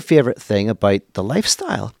 "What's your favorite thing about the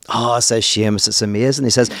lifestyle?" "Oh," says Seamus, "it's amazing."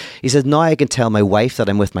 He says, "Now I can tell my wife that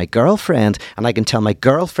I'm with my girlfriend, and I can tell my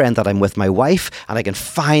girlfriend that I'm with my wife, and I can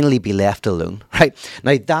finally be left alone." Right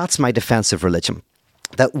now, that's my defense of religion.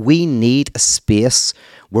 That we need a space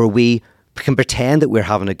where we can pretend that we're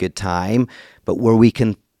having a good time, but where we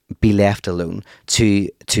can be left alone to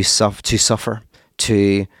suffer,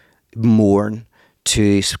 to mourn,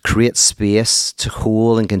 to create space to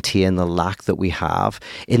hold and contain the lack that we have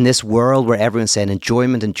in this world where everyone's saying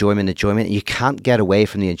enjoyment, enjoyment, enjoyment. You can't get away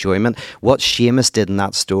from the enjoyment. What Seamus did in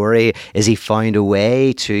that story is he found a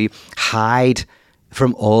way to hide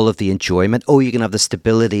from all of the enjoyment. Oh, you can have the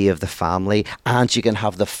stability of the family, and you can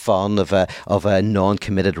have the fun of a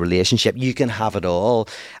non-committed relationship. You can have it all.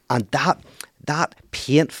 And that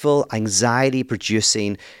painful,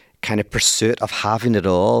 anxiety-producing kind of pursuit of having it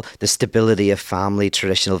all, the stability of family,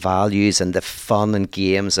 traditional values, and the fun and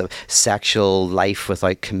games of sexual life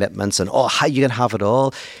without commitments, and how you can have it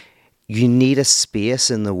all. You need a space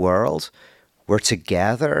in the world where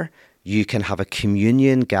together you can have a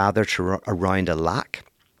communion gathered around a lack.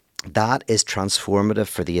 That is transformative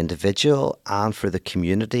for the individual and for the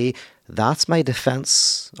community. That's my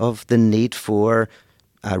defense of the need for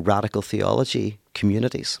radical theology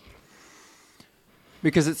communities.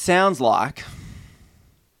 Because it sounds like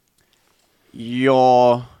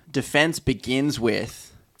your defense begins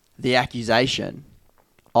with the accusation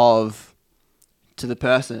to the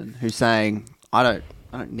person who's saying, I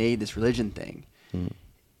don't need this religion thing. Mm.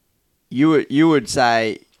 You would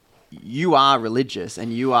say you are religious,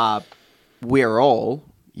 and we're all,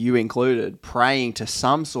 you included, praying to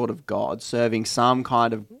some sort of God, serving some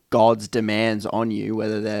kind of God's demands on you,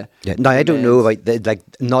 whether they're... Yeah. No, I don't know about...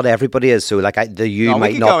 not everybody is, so might not be...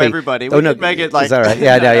 We could everybody. We could make it like... Is that right?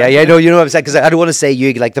 Yeah. No, you know what I'm saying? Because I don't want to say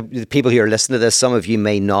you, like the people who are listening to this, some of you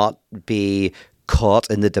may not be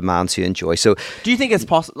caught in the demands you enjoy. So do you think it's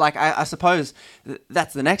possible... Like, I suppose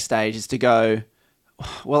that's the next stage, is to go...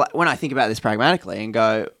 Well, when I think about this pragmatically and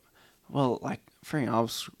go, well, like, I'll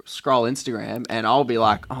scroll Instagram and I'll be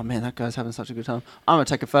like, oh man, that guy's having such a good time. I'm going to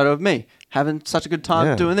take a photo of me having such a good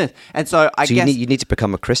time doing this. And so I guess... you need to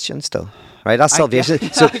become a Christian still, right? That's salvation.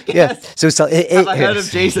 Have I heard of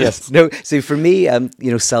Jesus? Yes. No. So for me,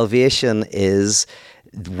 salvation is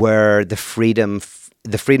where the freedom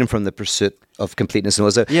from the pursuit of completeness.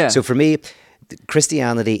 So for me,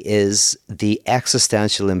 Christianity is the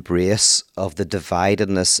existential embrace of the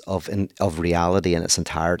dividedness of reality in its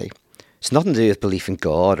entirety. It's nothing to do with belief in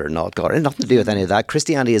God or not God. It's nothing to do with any of that.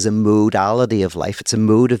 Christianity is a modality of life. It's a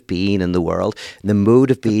mode of being in the world. The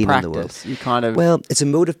mode of being in the world. Well, it's a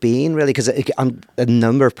mode of being, really, because a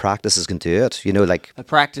number of practices can do it. Like a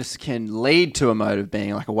practice can lead to a mode of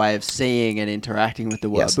being, like a way of seeing and interacting with the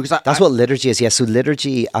world. Yes, because that's what liturgy is. Yes, so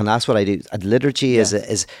liturgy, and that's what I do. Liturgy is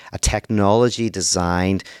a technology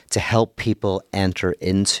designed to help people enter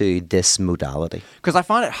into this modality. Because I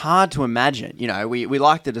find it hard to imagine. We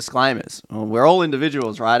like the disclaimers. Well, we're all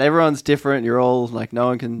individuals, right? Everyone's different. You're all like, no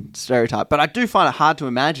one can stereotype. But I do find it hard to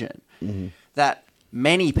imagine that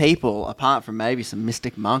many people, apart from maybe some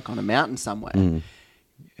mystic monk on a mountain somewhere,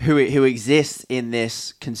 who exists in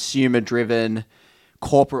this consumer-driven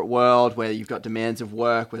corporate world where you've got demands of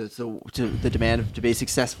work, whether it's the demand to be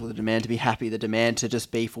successful, the demand to be happy, the demand to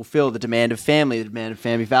just be fulfilled, the demand of family, the demand of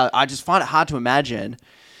family value. I just find it hard to imagine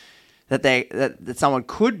that someone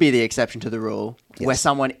could be the exception to the rule, where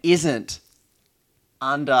someone isn't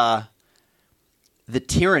under the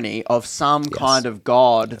tyranny of some kind of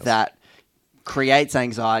God that creates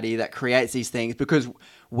anxiety, that creates these things, because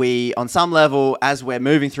we, on some level, as we're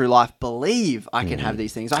moving through life, believe I can have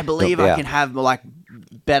these things. I believe I can have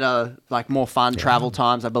better, more fun travel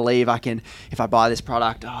times. I believe I can, if I buy this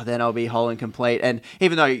product, then I'll be whole and complete. And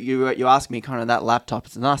even though you ask me kind of that laptop,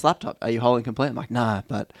 it's a nice laptop. Are you whole and complete? I'm like, nah.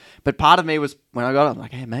 But part of me was, when I got it, I'm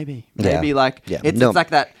like, hey, maybe. It's like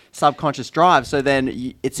that subconscious drive. So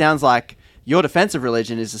then it sounds like your defense of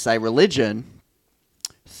religion is to say religion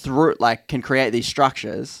can create these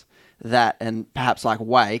structures that, and perhaps like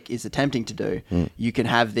Wake is attempting to do. You can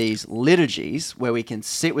have these liturgies where we can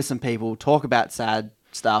sit with some people, talk about sad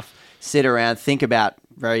stuff, sit around, think about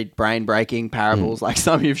very brain-breaking parables like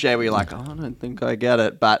some you've shared where you're like, I don't think I get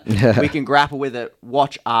it, but we can grapple with it,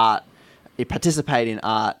 watch art, participate in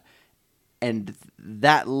art, and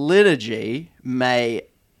that liturgy may,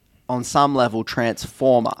 on some level,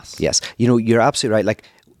 transform us. Yes. You're absolutely right.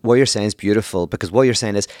 what you're saying is beautiful, because what you're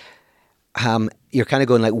saying is, you're kind of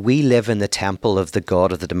going like, we live in the temple of the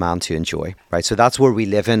God of the demand to enjoy, right? So that's where we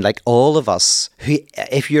live in, like all of us, who,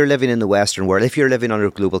 if you're living in the Western world, if you're living under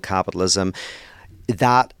global capitalism,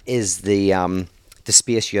 that is the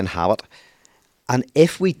space you inhabit. And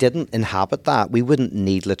if we didn't inhabit that, we wouldn't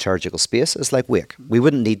need liturgical spaces like Wake. We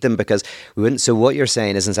wouldn't need them because we wouldn't. So what you're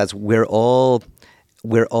saying is, in a sense, we're all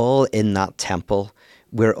in that temple.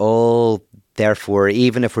 We're all, therefore,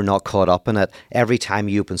 even if we're not caught up in it, every time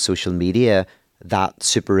you open social media, that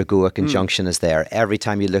superegoic injunction is there. Every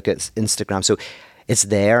time you look at Instagram, so it's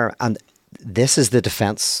there. And this is the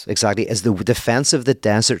defense, exactly, as the defense of the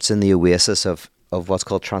deserts and the oasis of what's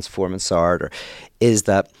called transformance art, or is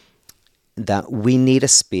that we need a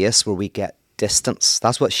space where we get distance.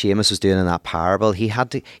 That's what Seamus was doing in that parable. He had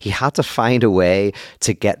to find a way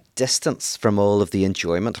to get distance from all of the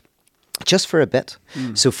enjoyment, just for a bit.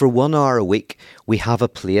 So for 1 hour a week, we have a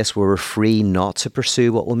place where we're free not to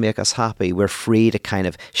pursue what will make us happy. We're free to kind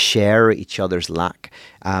of share each other's lack,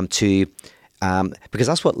 because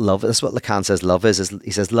that's what love. That's what Lacan says love is.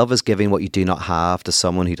 He says love is giving what you do not have to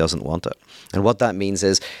someone who doesn't want it. And what that means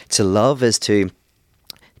is to love is to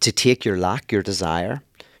take your lack, your desire,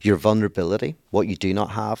 your vulnerability, what you do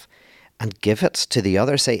not have, and give it to the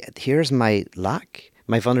other. Say, here's my lack,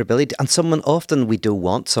 my vulnerability. And often we don't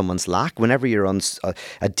want someone's lack. Whenever you're on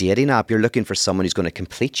a dating app, you're looking for someone who's going to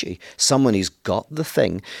complete you, someone who's got the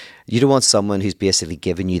thing. You don't want someone who's basically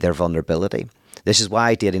giving you their vulnerability. This is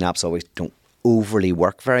why dating apps always don't overly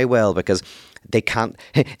work very well, because they can't.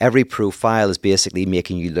 Every profile is basically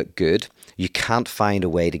making you look good. You can't find a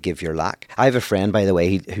way to give your lack. I have a friend, by the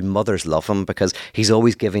way, who mothers love him because he's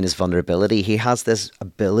always giving his vulnerability. He has this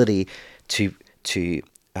ability to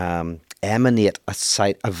emanate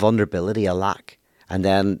a vulnerability, a lack. And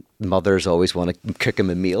then mothers always want to cook him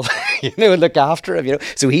a meal, look after him,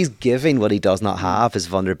 So he's giving what he does not have, his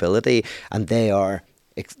vulnerability, and they are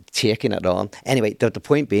taking it on. Anyway, the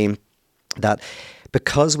point being that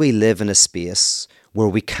because we live in a space where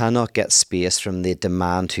we cannot get space from the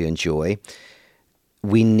demand to enjoy,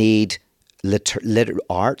 we need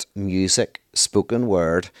art, music, spoken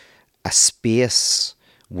word, a space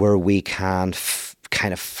where we can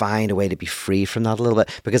kind of find a way to be free from that a little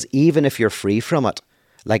bit. Because even if you're free from it,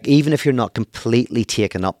 like even if you're not completely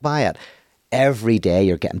taken up by it, every day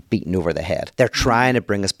you're getting beaten over the head. They're trying to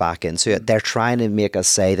bring us back into it. They're trying to make us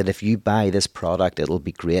say that if you buy this product, it'll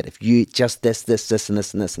be great. If you just this, and this, and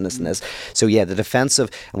this, and this, and this, and this. So yeah, the defense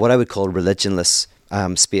of what I would call religionless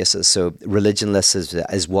spaces. So religionless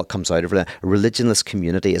is what comes out of it. A religionless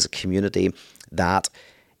community is a community that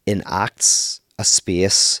enacts a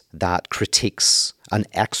space that critiques and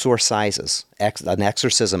exorcises, an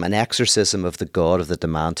exorcism of the God of the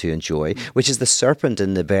demand to enjoy, which is the serpent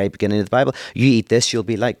in the very beginning of the Bible. You eat this, you'll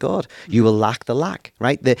be like God. You will lack the lack,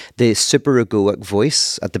 right? The superegoic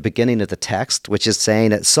voice at the beginning of the text, which is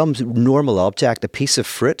saying that some normal object, a piece of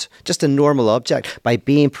fruit, just a normal object, by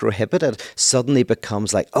being prohibited, suddenly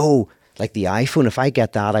becomes like, oh, like the iPhone, if I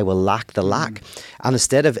get that, I will lack the lack. And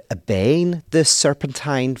instead of obeying the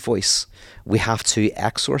serpentine voice, we have to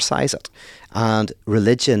exorcise it. And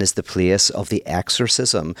religion is the place of the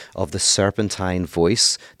exorcism of the serpentine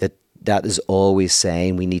voice that is always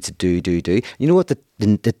saying we need to do. You know what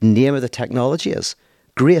the name of the technology is?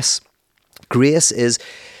 Grace. Grace is,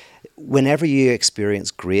 whenever you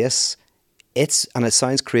experience grace, it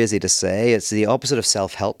sounds crazy to say, it's the opposite of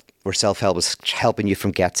self-help, where self-help is helping you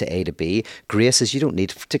from get to A to B. Grace is you don't need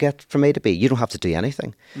to get from A to B. You don't have to do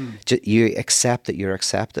anything. You accept that you're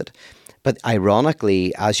accepted. But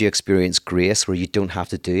ironically, as you experience grace where you don't have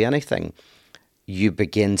to do anything, you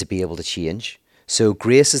begin to be able to change. So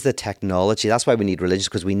grace is the technology. That's why we need religion,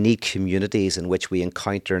 because we need communities in which we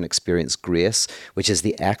encounter and experience grace, which is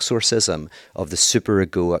the exorcism of the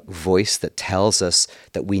superegoic voice that tells us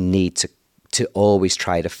that we need to always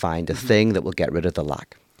try to find a thing that will get rid of the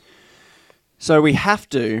lack. So we have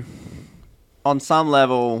to, on some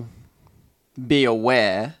level, be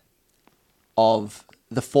aware of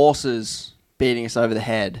the forces beating us over the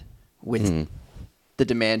head with the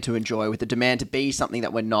demand to enjoy, with the demand to be something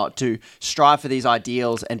that we're not, to strive for these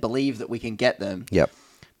ideals and believe that we can get them. Yep.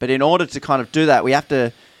 But in order to kind of do that, we have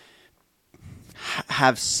to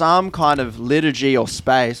have some kind of liturgy or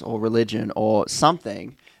space or religion or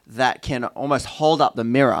something that can almost hold up the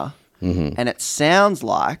mirror. And it sounds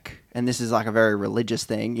like, and this is like a very religious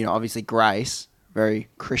thing, obviously grace, very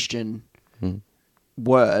Christian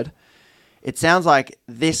word. It sounds like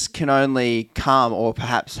this can only come, or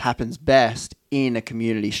perhaps happens best, in a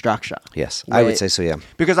community structure. Yes, I would say so. Yeah,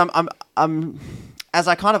 because I'm as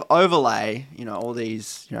I kind of overlay, all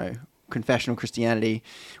these, confessional Christianity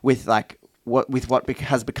with what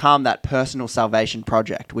has become that personal salvation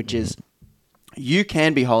project, which is you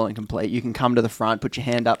can be whole and complete. You can come to the front, put your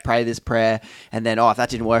hand up, pray this prayer, and then, if that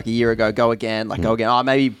didn't work a year ago, go again. Go again.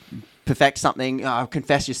 Maybe perfect something.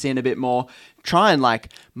 Confess your sin a bit more. Try and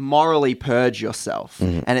morally purge yourself.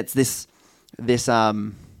 And it's this just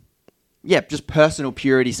personal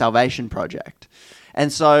purity salvation project.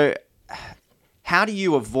 And so, how do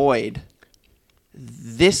you avoid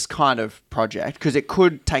this kind of project? Because it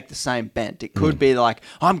could take the same bent. It could be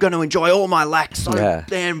I'm going to enjoy all my lack so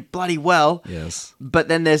damn bloody well. Yes. But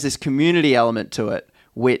then there's this community element to it,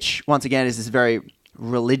 which once again is this very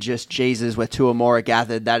religious Jesus, where two or more are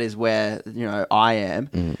gathered. That is where I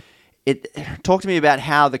am. Talk to me about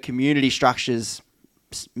how the community structures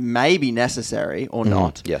may be necessary or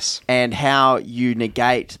not. Yes. And how you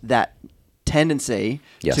negate that tendency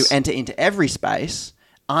to enter into every space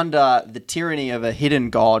under the tyranny of a hidden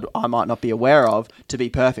God I might not be aware of to be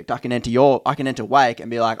perfect. I can enter Wake and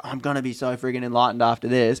be like, I'm going to be so friggin' enlightened after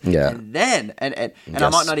this. Yeah. And then, and I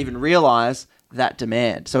might not even realize that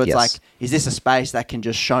demand. So it's is this a space that can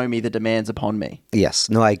just show me the demands upon me? Yes.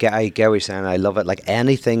 No, I get what you're saying. I love it.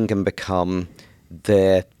 Anything can become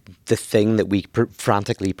the thing that we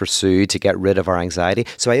frantically pursue to get rid of our anxiety.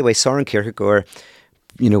 So anyway, Søren Kierkegaard,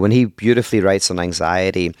 when he beautifully writes on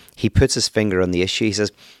anxiety, he puts his finger on the issue. He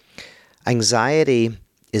says, anxiety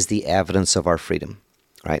is the evidence of our freedom,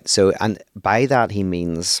 right? So, and by that he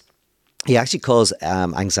means, he actually calls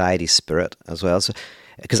anxiety spirit as well. So,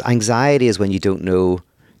 because anxiety is when you don't know,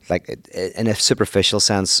 in a superficial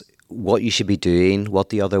sense, what you should be doing, what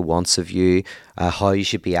the other wants of you, how you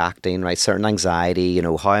should be acting, right? Certain anxiety,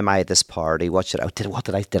 how am I at this party?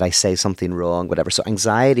 Did I say something wrong? Whatever. So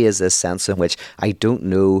anxiety is this sense in which I don't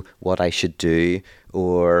know what I should do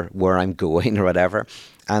or where I'm going or whatever.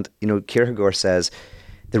 And, Kierkegaard says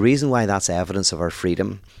the reason why that's evidence of our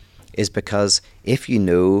freedom is because if you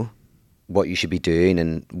know what you should be doing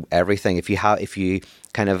and everything, if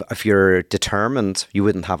you're determined, you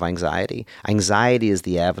wouldn't have anxiety. Anxiety is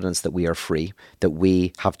the evidence that we are free, that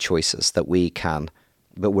we have choices, that we can,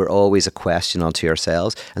 but we're always a question unto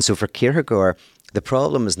ourselves. And so for Kierkegaard, the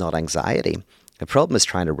problem is not anxiety. The problem is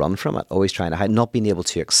trying to run from it, always trying to hide, not being able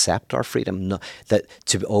to accept our freedom,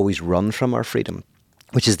 to always run from our freedom,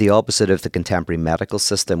 which is the opposite of the contemporary medical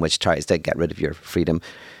system, which tries to get rid of your freedom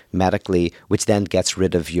medically, which then gets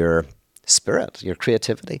rid of your spirit, your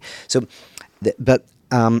creativity. So,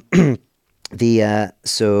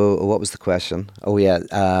 so what was the question?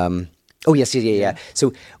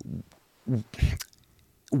 So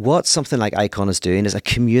what something like Icon is doing is a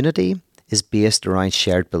community is based around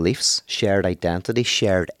shared beliefs, shared identity,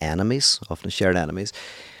 shared enemies, often shared enemies.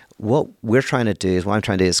 What I'm trying to do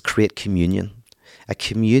is create communion. A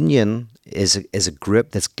communion is a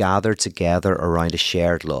group that's gathered together around a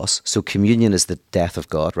shared loss. So communion is the death of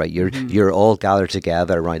God, right? You're all gathered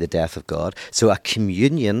together around the death of God. So a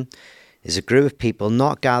communion is a group of people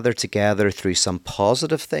not gathered together through some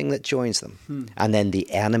positive thing that joins them. And then the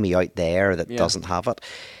enemy out there that doesn't have it.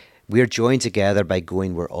 We're joined together by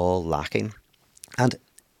going, we're all lacking. And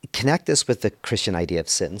connect this with the Christian idea of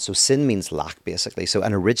sin. So sin means lack, basically. So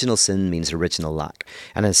an original sin means original lack.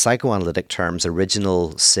 And in psychoanalytic terms,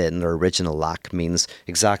 original sin or original lack means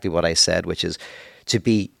exactly what I said, which is to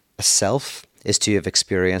be a self is to have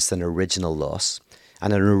experienced an original loss.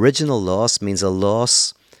 And an original loss means a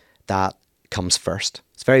loss that comes first.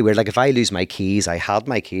 It's very weird. If I lose my keys, I had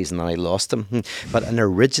my keys and then I lost them. But an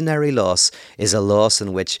originary loss is a loss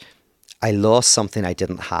in which I lost something I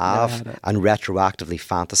didn't have and retroactively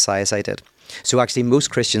fantasize I did. So actually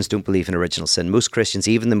most Christians don't believe in original sin. Most Christians,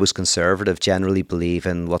 even the most conservative, generally believe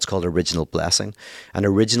in what's called original blessing. An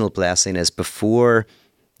original blessing is before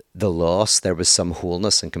the loss, there was some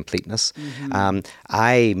wholeness and completeness.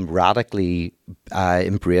 I radically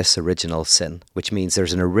embrace original sin, which means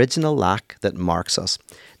there's an original lack that marks us.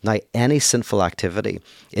 Now, any sinful activity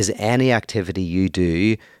is any activity you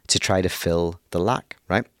do to try to fill the lack,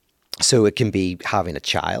 right? So it can be having a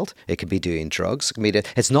child. It can be doing drugs.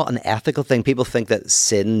 It's not an ethical thing. People think that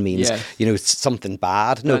sin means, it's something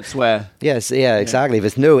bad. No, don't swear. Yes, exactly.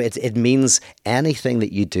 But no, it means anything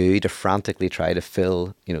that you do to frantically try to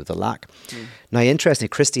fill, the lack. Now, interestingly,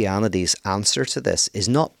 Christianity's answer to this is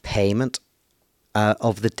not payment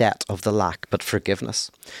of the debt of the lack, but forgiveness.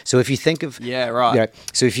 So if you think of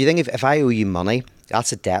so if you think of if I owe you money,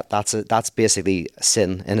 that's a debt. That's basically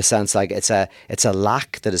sin in a sense. It's a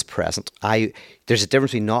lack that is present. There's a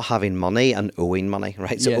difference between not having money and owing money,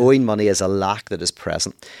 right? So owing money is a lack that is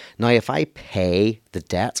present. Now, if I pay the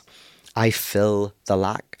debt, I fill the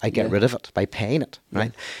lack. I get rid of it by paying it,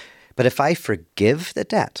 right? But if I forgive the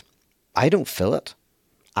debt, I don't fill it.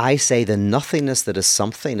 I say the nothingness that is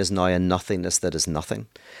something is now a nothingness that is nothing.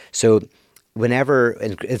 So so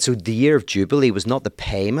the year of Jubilee was not the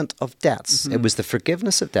payment of debts. It was the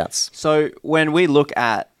forgiveness of debts. So when we look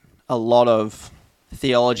at a lot of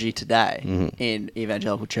theology today in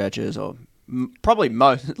evangelical churches, or probably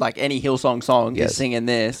most, like any Hillsong song is singing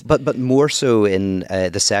this. But more so in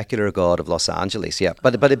the secular God of Los Angeles, yeah.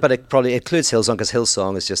 But it probably includes Hillsong, because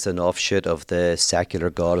Hillsong is just an offshoot of the secular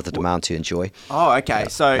God of the demand to enjoy. Oh, okay.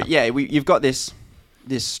 You've got this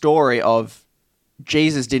story of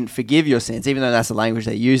Jesus didn't forgive your sins, even though that's the language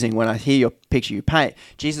they're using. When I hear your picture you paint,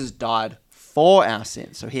 Jesus died for our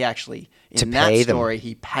sins. So he actually, in that story,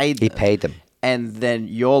 he paid them. He paid them. And then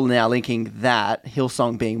you're now linking that,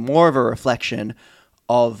 Hillsong being more of a reflection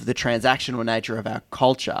of the transactional nature of our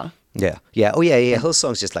culture. Yeah. Oh, yeah.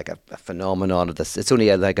 Hillsong's just like a phenomenon of this. It's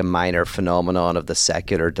only like a minor phenomenon of the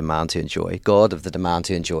secular demand to enjoy, God of the demand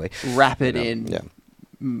to enjoy. Wrap it in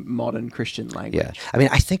modern Christian language. Yeah. I mean,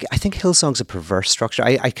 I think Hillsong's a perverse structure.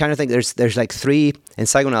 I kind of think there's like three, in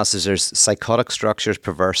psychoanalysis, there's psychotic structures,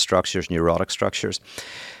 perverse structures, neurotic structures.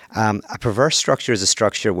 A perverse structure is a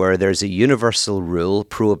structure where there's a universal rule,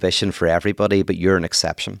 prohibition for everybody, but you're an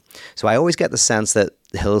exception. So I always get the sense that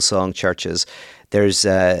the Hillsong churches, there's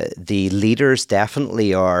the leaders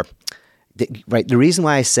definitely are... Right. The reason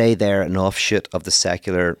why I say they're an offshoot of the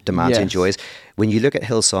secular demand to enjoy is when you look at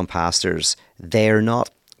Hillsong pastors, they're not,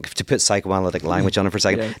 to put psychoanalytic language on it for a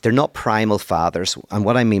second, they're not primal fathers. And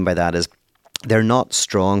what I mean by that is they're not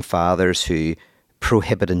strong fathers who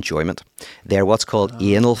prohibit enjoyment. They're what's called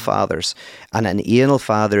anal fathers. And an anal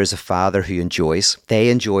father is a father who enjoys.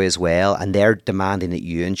 They enjoy as well, and they're demanding that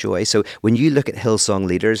you enjoy. So when you look at Hillsong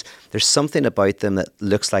leaders, there's something about them that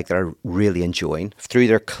looks like they're really enjoying. Through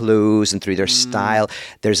their clothes and through their style,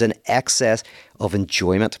 there's an excess of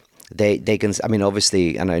enjoyment. They can, I mean,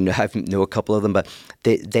 obviously, and I know a couple of them, but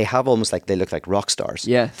they have almost like, they look like rock stars.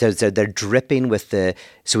 Yeah. They're dripping with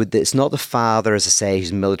so it's not the father, as I say,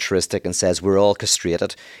 who's militaristic and says, we're all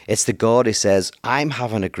castrated. It's the God who says, I'm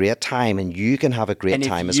having a great time and you can have a great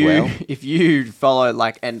time as well. If you follow,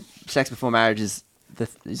 like, and sex before marriage is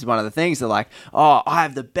one of the things. They're like, oh, I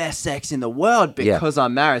have the best sex in the world because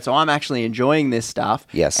I'm married, so I'm actually enjoying this stuff.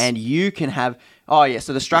 Yes. And you can have,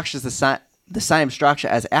 so the structure's the same structure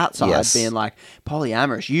as outside, being like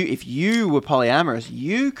polyamorous. If you were polyamorous,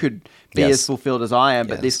 you could be as fulfilled as I am,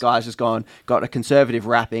 but this guy's just got a conservative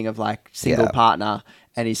wrapping of like single partner,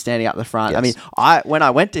 and he's standing up the front. I mean, when I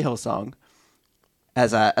went to Hillsong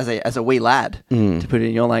as a wee lad, to put it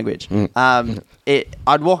in your language,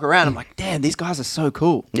 I'd walk around. I'm like, damn, these guys are so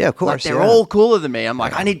cool. Yeah, of course. Like, they're all cooler than me. I'm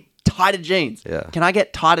like, I need tighter jeans. Yeah. Can I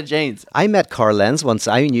get tighter jeans? I met Carl Lenz once.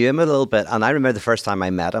 I knew him a little bit, and I remember the first time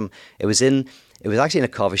I met him. It was actually in a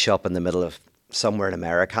coffee shop in the middle of somewhere in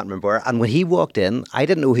America. I can't remember where. And when he walked in, I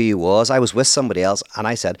didn't know who he was. I was with somebody else, and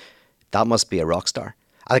I said, "That must be a rock star."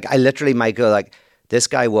 I literally might go like, this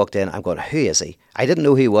guy walked in. I'm going, who is he? I didn't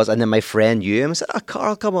know who he was, and then my friend knew him. I said, "Oh,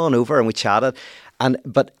 Carl, come on over," and we chatted.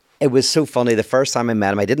 But it was so funny. The first time I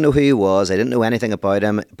met him, I didn't know who he was. I didn't know anything about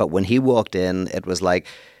him. But when he walked in, it was like,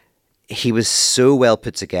 he was so well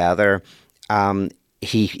put together.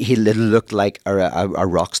 He looked like a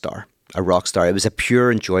rock star. A rock star. It was a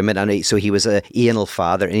pure enjoyment, and so he was an anal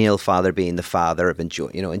father being the father of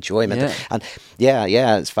enjoyment. Yeah. And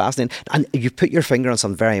yeah, it's fascinating. And you put your finger on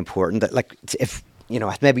something very important. That, like, if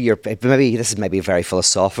maybe this is maybe a very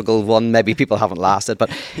philosophical one. Maybe people haven't lasted, but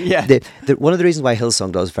one of the reasons why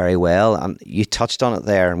Hillsong does very well, and you touched on it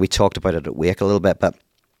there, and we talked about it at Wake a little bit, but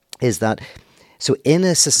is that. So in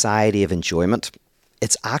a society of enjoyment,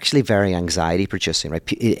 it's actually very anxiety producing, right?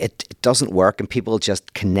 It doesn't work, and people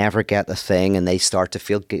just can never get the thing, and they start to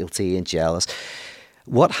feel guilty and jealous.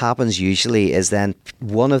 What happens usually is then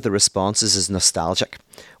one of the responses is nostalgic.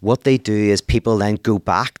 What they do is people then go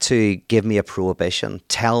back to give me a prohibition,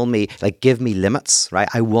 tell me, like, give me limits, right?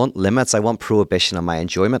 I want limits. I want prohibition on my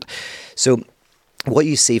enjoyment. So what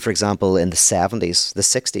you see, for example, in the 70s, the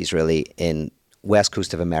 60s really, in West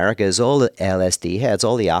Coast of America, is all the LSD heads,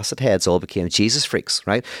 all the acid heads all became Jesus freaks,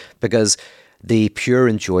 right? Because the pure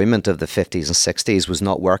enjoyment of the 50s and 60s was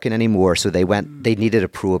not working anymore, so they needed a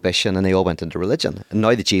prohibition, and they all went into religion. And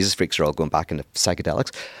now the Jesus freaks are all going back into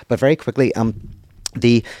psychedelics. But very quickly, a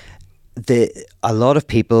lot of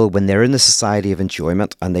people, when they're in the society of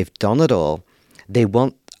enjoyment and they've done it all, they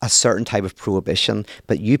want a certain type of prohibition.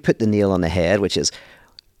 But you put the nail on the head, which is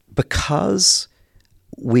because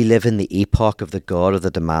we live in the epoch of the God of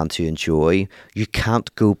the demand to enjoy, you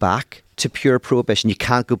can't go back to pure prohibition. You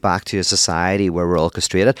can't go back to a society where we're all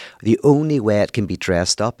castrated. The only way it can be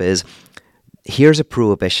dressed up is here's a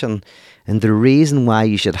prohibition. And the reason why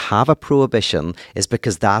you should have a prohibition is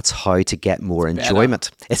because that's how to get more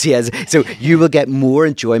enjoyment. So you will get more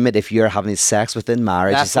enjoyment if you're having sex within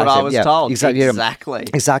marriage. That's what I was told. Exactly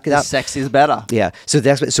that. Sex is better. Yeah.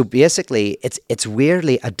 So basically, it's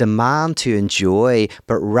weirdly a demand to enjoy,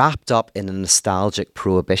 but wrapped up in a nostalgic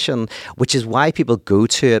prohibition, which is why people go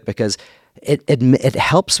to it, because it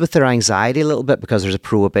helps with their anxiety a little bit because there's a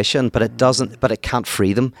prohibition, but it can't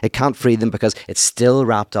free them. It can't free them because it's still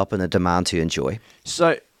wrapped up in a demand to enjoy.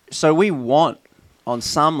 So we want, on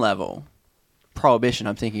some level, prohibition.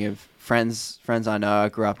 I'm thinking of friends I know. I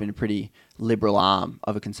grew up in a pretty liberal arm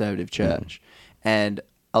of a conservative church, and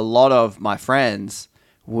a lot of my friends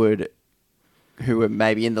who were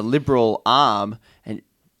maybe in the liberal arm, and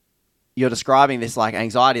you're describing this like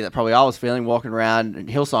anxiety that probably I was feeling walking around in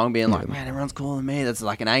Hillsong, being like, man, everyone's calling me. That's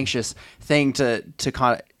like an anxious thing to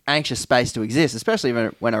kind of anxious space to exist, especially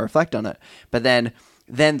when I reflect on it. But then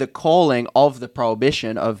the calling of the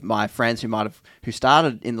prohibition of my friends who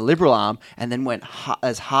started in the liberal arm and then went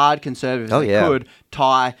as hard conservative as they could,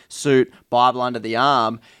 tie, suit, Bible under the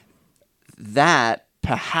arm, that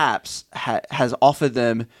perhaps has offered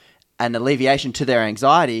them an alleviation to their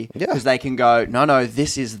anxiety, because they can go, no,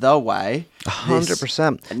 this is the way.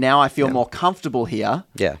 100%. Now I feel more comfortable here.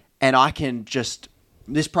 Yeah. And I can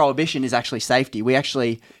this prohibition is actually safety.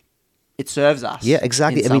 It serves us. Yeah,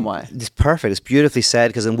 exactly. In some way. It's perfect. It's beautifully said,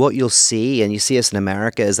 because then what you'll see, and you see this in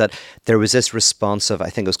America, is that there was this response of,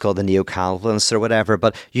 I think it was called the neo-Calvinists or whatever,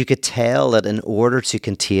 but you could tell that in order to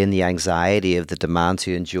contain the anxiety of the demand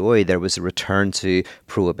to enjoy, there was a return to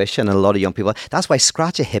prohibition. And a lot of young people, that's why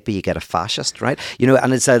scratch a hippie, you get a fascist, right?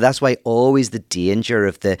 And that's why always the danger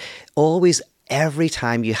of every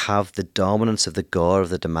time you have the dominance of the God of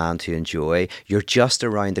the demand to enjoy, you're just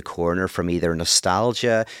around the corner from either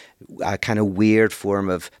nostalgia, a kind of weird form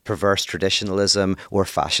of perverse traditionalism, or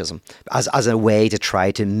fascism, as a way to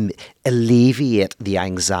try to alleviate the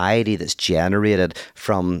anxiety that's generated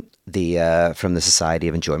from the society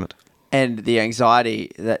of enjoyment. And the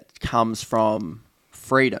anxiety that comes from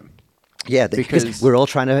freedom. Yeah, because we're all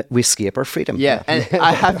trying to escape our freedom. Yeah, and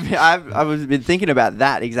I've been thinking about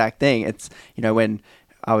that exact thing. It's, when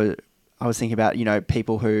I was thinking about,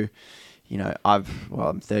 people who,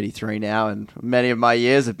 I'm 33 now, and many of my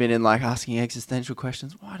years have been in like asking existential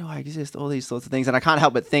questions. Why do I exist? All these sorts of things. And I can't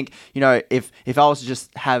help but think, if I was to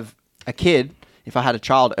just have a kid, if I had a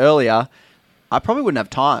child earlier, I probably wouldn't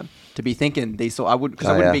have time to be thinking these sort. I wouldn't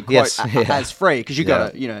be quote as free, because you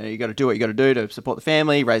got to you got to do what you got to do to support the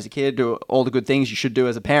family, raise a kid, do all the good things you should do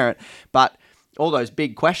as a parent. But all those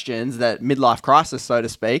big questions, that midlife crisis, so to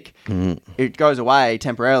speak, it goes away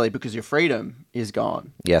temporarily because your freedom is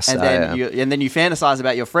gone. Yes, and then you fantasize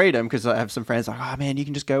about your freedom, because I have some friends like, oh man, you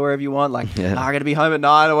can just go wherever you want. Like, I got to be home at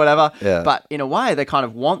night or whatever. Yeah. But in a way, they kind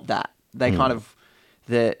of want that. They kind of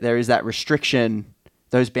there is that restriction.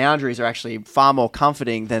 Those boundaries are actually far more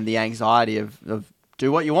comforting than the anxiety of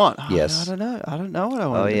do what you want. Yes. I don't know what I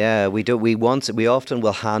want. Oh yeah, we do. We often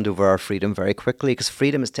will hand over our freedom very quickly, because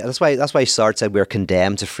freedom is. That's why Sartre said we're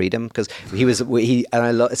condemned to freedom, because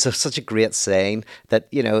it's such a great saying that,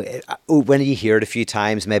 when you hear it a few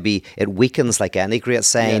times, maybe it weakens like any great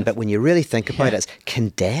saying, but when you really think about it, it's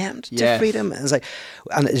condemned to freedom.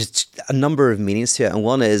 And there's a number of meanings to it, and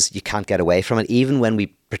one is you can't get away from it, even when we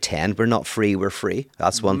pretend we're not free, we're free.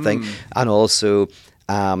 That's one thing. And also,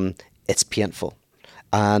 it's painful.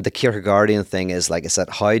 And the Kierkegaardian thing is, like I said,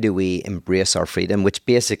 how do we embrace our freedom, which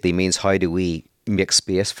basically means how do we make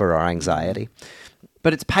space for our anxiety.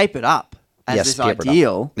 But it's papered up as this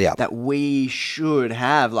ideal that we should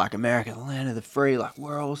have, like America, the land of the free, like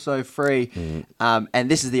we're all so free.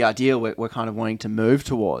 And this is the ideal we're kind of wanting to move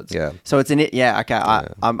towards. Yeah. So it's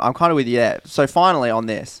I'm kind of with you there. So finally on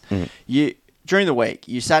this, during the week,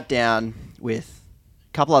 you sat down with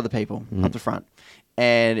a couple other people up the front,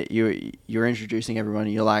 and you're introducing everyone,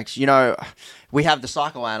 and you're like, we have the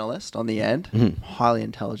psychoanalyst on the end, highly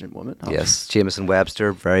intelligent woman. Yes, Jameson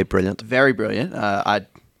Webster, very brilliant. Very brilliant.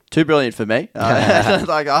 Too brilliant for me.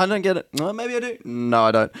 Like, I don't get it. Well, maybe I do. No,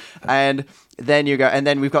 I don't. And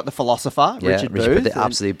then we've got the philosopher, Richard Booth.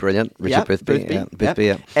 Absolutely brilliant. Richard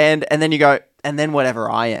Boothby. And then you go, and then whatever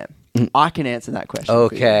I am. I can answer that question.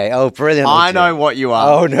 Okay. Oh, brilliant. I know what you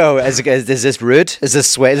are. Oh, no. Is this rude? Is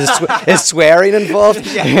this is swearing involved?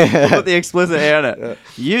 Yeah. Put the explicit A on it.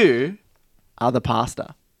 You are the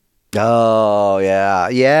pastor. Oh, yeah.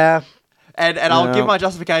 Yeah. And I'll give my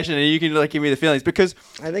justification, and you can give me the feelings, because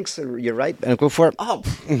I think so. You're right. Go for it. Oh,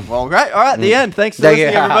 well, great. All right, the end. Thanks for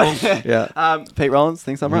listening, everybody. Yeah. Pete Rollins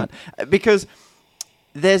thinks I'm right, because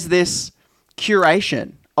there's this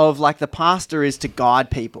curation of, like, the pastor is to guide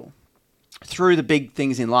people through the big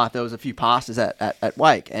things in life, there was a few pastors at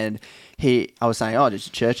Wake, and I was saying, does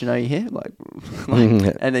the church know you're here?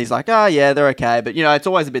 And he's like, oh yeah, they're okay, but it's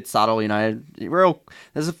always a bit subtle.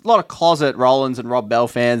 There's a lot of closet Rollins and Rob Bell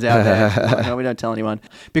fans out there. No, we don't tell anyone,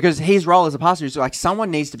 because his role as a pastor is like,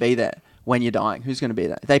 someone needs to be there when you're dying. Who's going to be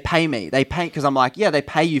there? They pay me. They pay, because I'm like, yeah, they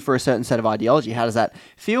pay you for a certain set of ideology. How does that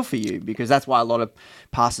feel for you? Because that's why a lot of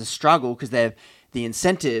pastors struggle, because they're the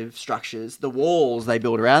incentive structures, the walls they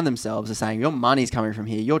build around themselves are saying, your money's coming from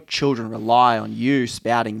here. Your children rely on you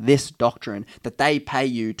spouting this doctrine that they pay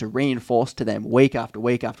you to reinforce to them week after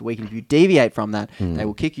week after week. And if you deviate from that, they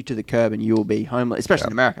will kick you to the curb and you will be homeless, especially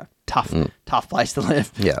in America. Tough place to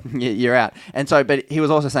live. Yeah. You're out. And so, but he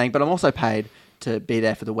was also saying, but I'm also paid to be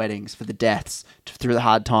there for the weddings, for the deaths, through the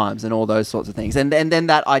hard times and all those sorts of things. And then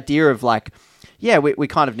that idea of like, yeah, we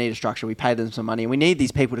kind of need a structure. We pay them some money, and we need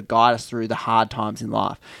these people to guide us through the hard times in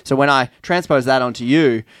life. So when I transpose that onto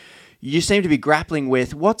you, you seem to be grappling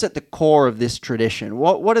with what's at the core of this tradition.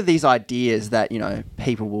 What are these ideas that,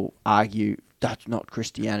 people will argue that's not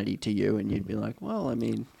Christianity to you, and you'd be like, well, I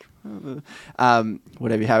mean,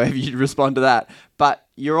 however you respond to that. But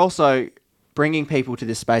you're also bringing people to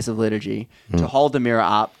this space of liturgy, to hold the mirror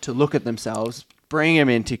up, to look at themselves, bring them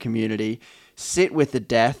into community, sit with the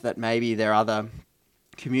death that maybe their other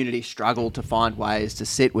community struggle to find ways to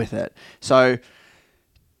sit with it. So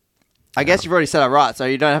I guess you've already said it right, so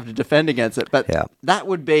you don't have to defend against it. But that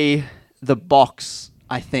would be the box,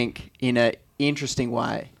 I think, in an interesting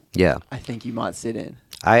way. Yeah, I think you might sit in.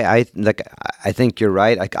 I think you're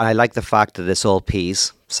right. I like the fact that it's all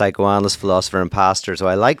P's, psychoanalyst, philosopher, and pastor. So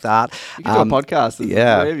I like that. You can do a podcast.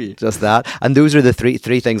 Yeah, just that. And those are the three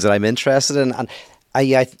things that I'm interested in. And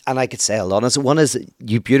I could say a lot. One is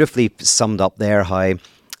you beautifully summed up there how,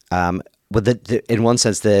 in one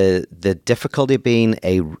sense, the difficulty of being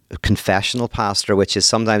a confessional pastor, which is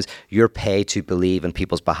sometimes you're paid to believe in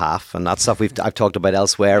people's behalf, and that's stuff I've talked about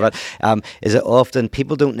elsewhere. But is it often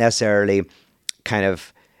people don't necessarily kind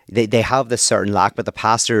of. They have this certain lack, but the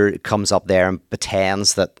pastor comes up there and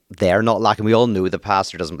pretends that they're not lacking. We all know the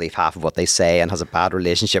pastor doesn't believe half of what they say and has a bad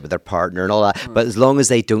relationship with their partner and all that. But as long as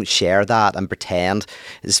they don't share that and pretend,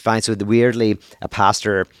 it's fine. So weirdly, a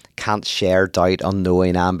pastor can't share doubt,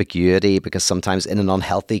 unknowing, ambiguity, because sometimes in an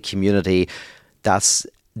unhealthy community,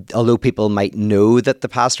 although people might know that the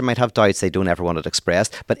pastor might have doubts, they don't ever want it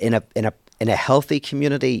expressed. But in a healthy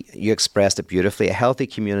community, you expressed it beautifully. A healthy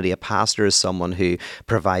community, a pastor is someone who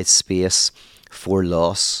provides space for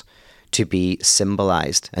loss to be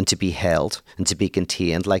symbolized and to be held and to be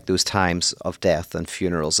contained, like those times of death and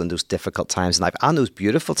funerals and those difficult times in life and those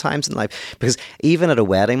beautiful times in life. Because even at a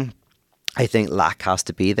wedding, I think lack has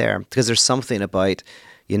to be there, because there's something about,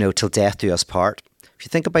 till death do us part. If you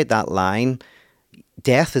think about that line,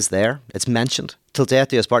 death is there. It's mentioned. Till death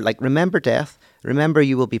do us part. Like, remember death. Remember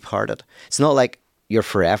you will be parted. It's not like you're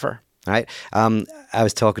forever, right? I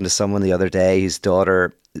was talking to someone the other day whose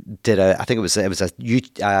daughter did I think it was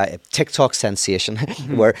a TikTok sensation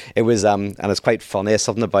where it was and it's quite funny.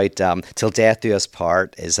 Something about till death do us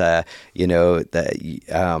part is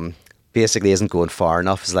basically isn't going far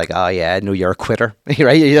enough. It's like, oh yeah, no, you're a quitter,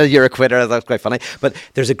 right? You're a quitter. That's quite funny. But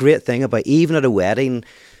there's a great thing about even at a wedding,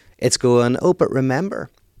 it's going, but remember,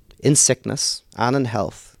 in sickness and in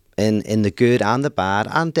health, in the good and the bad,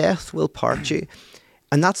 and death will part you.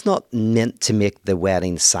 And that's not meant to make the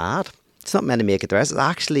wedding sad. It's not meant to make it the rest. It's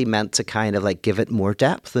actually meant to kind of like give it more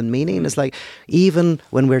depth and meaning. It's like, even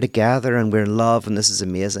when we're together and we're in love and this is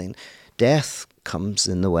amazing, death comes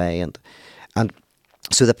in the way. And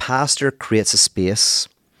so the pastor creates a space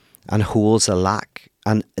and holds a lack.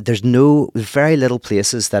 And there's very little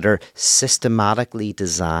places that are systematically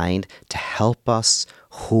designed to help us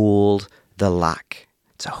hold the lack.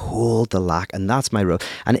 To hold the lack. And that's my role.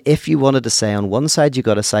 And if you wanted to say, on one side you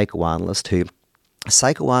got a psychoanalyst who, a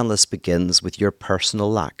psychoanalyst begins with your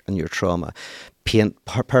personal lack and your trauma, pain,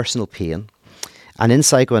 personal pain. And in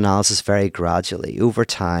psychoanalysis, very gradually, over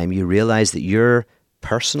time, you realize that your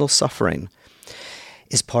personal suffering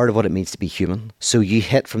is part of what it means to be human. So you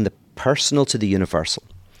hit from the personal to the universal.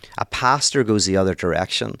 A pastor goes the other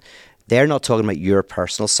direction. They're not talking about your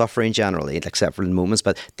personal suffering generally, except for in moments,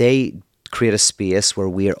 but they create a space where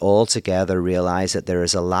we are all together realize that there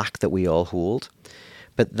is a lack that we all hold,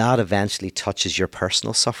 but that eventually touches your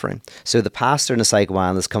personal suffering. So the pastor and the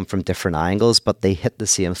psychoanalyst come from different angles, but they hit the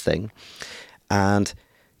same thing. And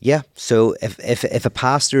yeah, so if a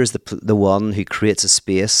pastor is the one who creates a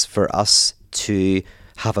space for us to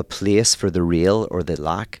have a place for the real or the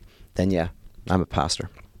lack, then yeah, I'm a pastor.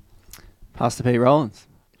 Pastor Pete Rollins,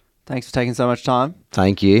 thanks for taking so much time.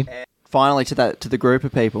 Thank you. And finally, to the group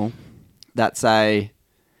of people that say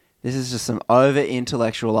This is just some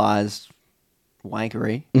over-intellectualized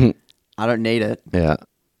wankery. Mhm. I don't need it. Yeah.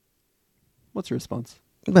 What's your response?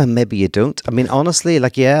 Well, maybe you don't. I mean, honestly,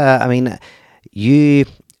 like, yeah, I mean, you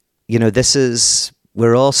know,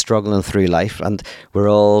 we're all struggling through life, and we're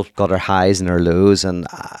all got our highs and our lows, and,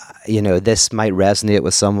 you know, this might resonate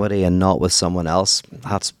with somebody and not with someone else.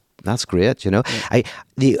 That's great, you know.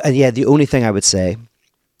 Yeah. The only thing I would say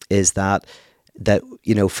is that,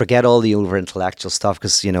 you know, forget all the over intellectual stuff,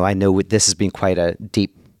 because, you know, I know this has been quite a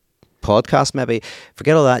deep podcast, maybe.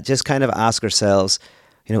 Forget all that. Just kind of ask ourselves,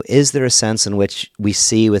 you know, is there a sense in which we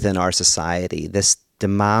see within our society this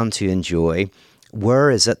demand to enjoy? Where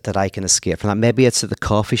is it that I can escape from that? Maybe it's at the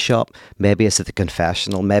coffee shop, maybe it's at the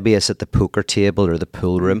confessional, maybe it's at the poker table or the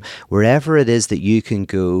pool room, wherever it is that you can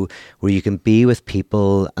go, where you can be with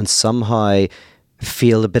people and somehow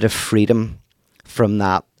feel a bit of freedom from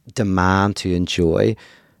that demand to enjoy.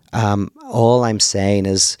 All I'm saying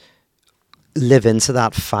is, live into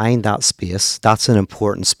that, find that space. That's an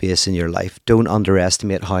important space in your life. Don't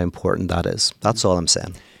underestimate how important that is. That's all I'm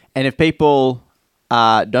saying. And if people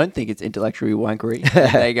don't think it's intellectually wankery,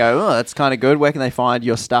 they go, oh, that's kind of good. Where can they find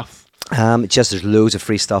your stuff? Just there's loads of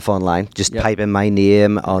free stuff online. Just type in my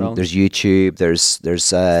name on. There's YouTube. There's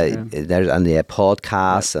and the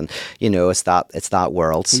podcasts, and you know it's that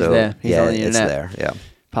world. He's so there. He's yeah, on the it's internet. there. Yeah.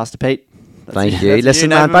 Pastor Pete. Thank you. Listen,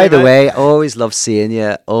 man, by the way, always love seeing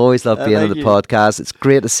you. Always love being on the podcast. It's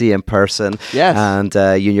great to see you in person. Yes. And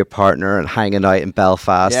you and your partner and hanging out in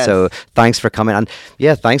Belfast. Yes. So thanks for coming. And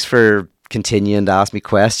yeah, thanks for continuing to ask me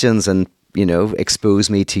questions and, you know, expose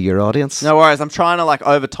me to your audience. No worries. I'm trying to, like,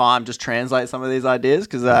 over time just translate some of these ideas,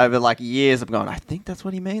 because over, like, years I'm going, I think that's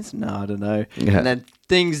what he means. No, I don't know. Yeah. And then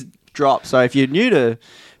things drop. So if you're new to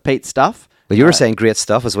Pete's stuff... But you were saying great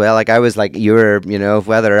stuff as well. Like, I was like, you were, you know,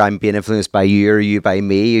 whether I'm being influenced by you or you by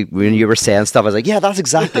me, when you were saying stuff, I was like, yeah, that's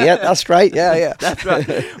exactly it. That's right. Yeah, yeah. That's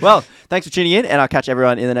right. Well, thanks for tuning in, and I'll catch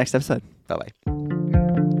everyone in the next episode. Bye-bye.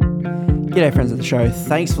 G'day, friends of the show.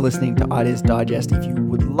 Thanks for listening to Ideas Digest. If you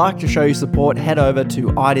would like to show your support, head over to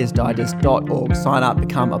ideasdigest.org. Sign up,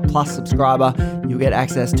 become a Plus subscriber. You'll get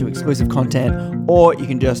access to exclusive content, or you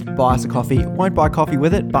can just buy us a coffee. Won't buy coffee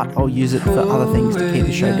with it, but I'll use it for other things to keep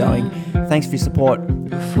the show going. Thanks for your support.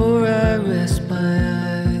 Before I rest my eyes.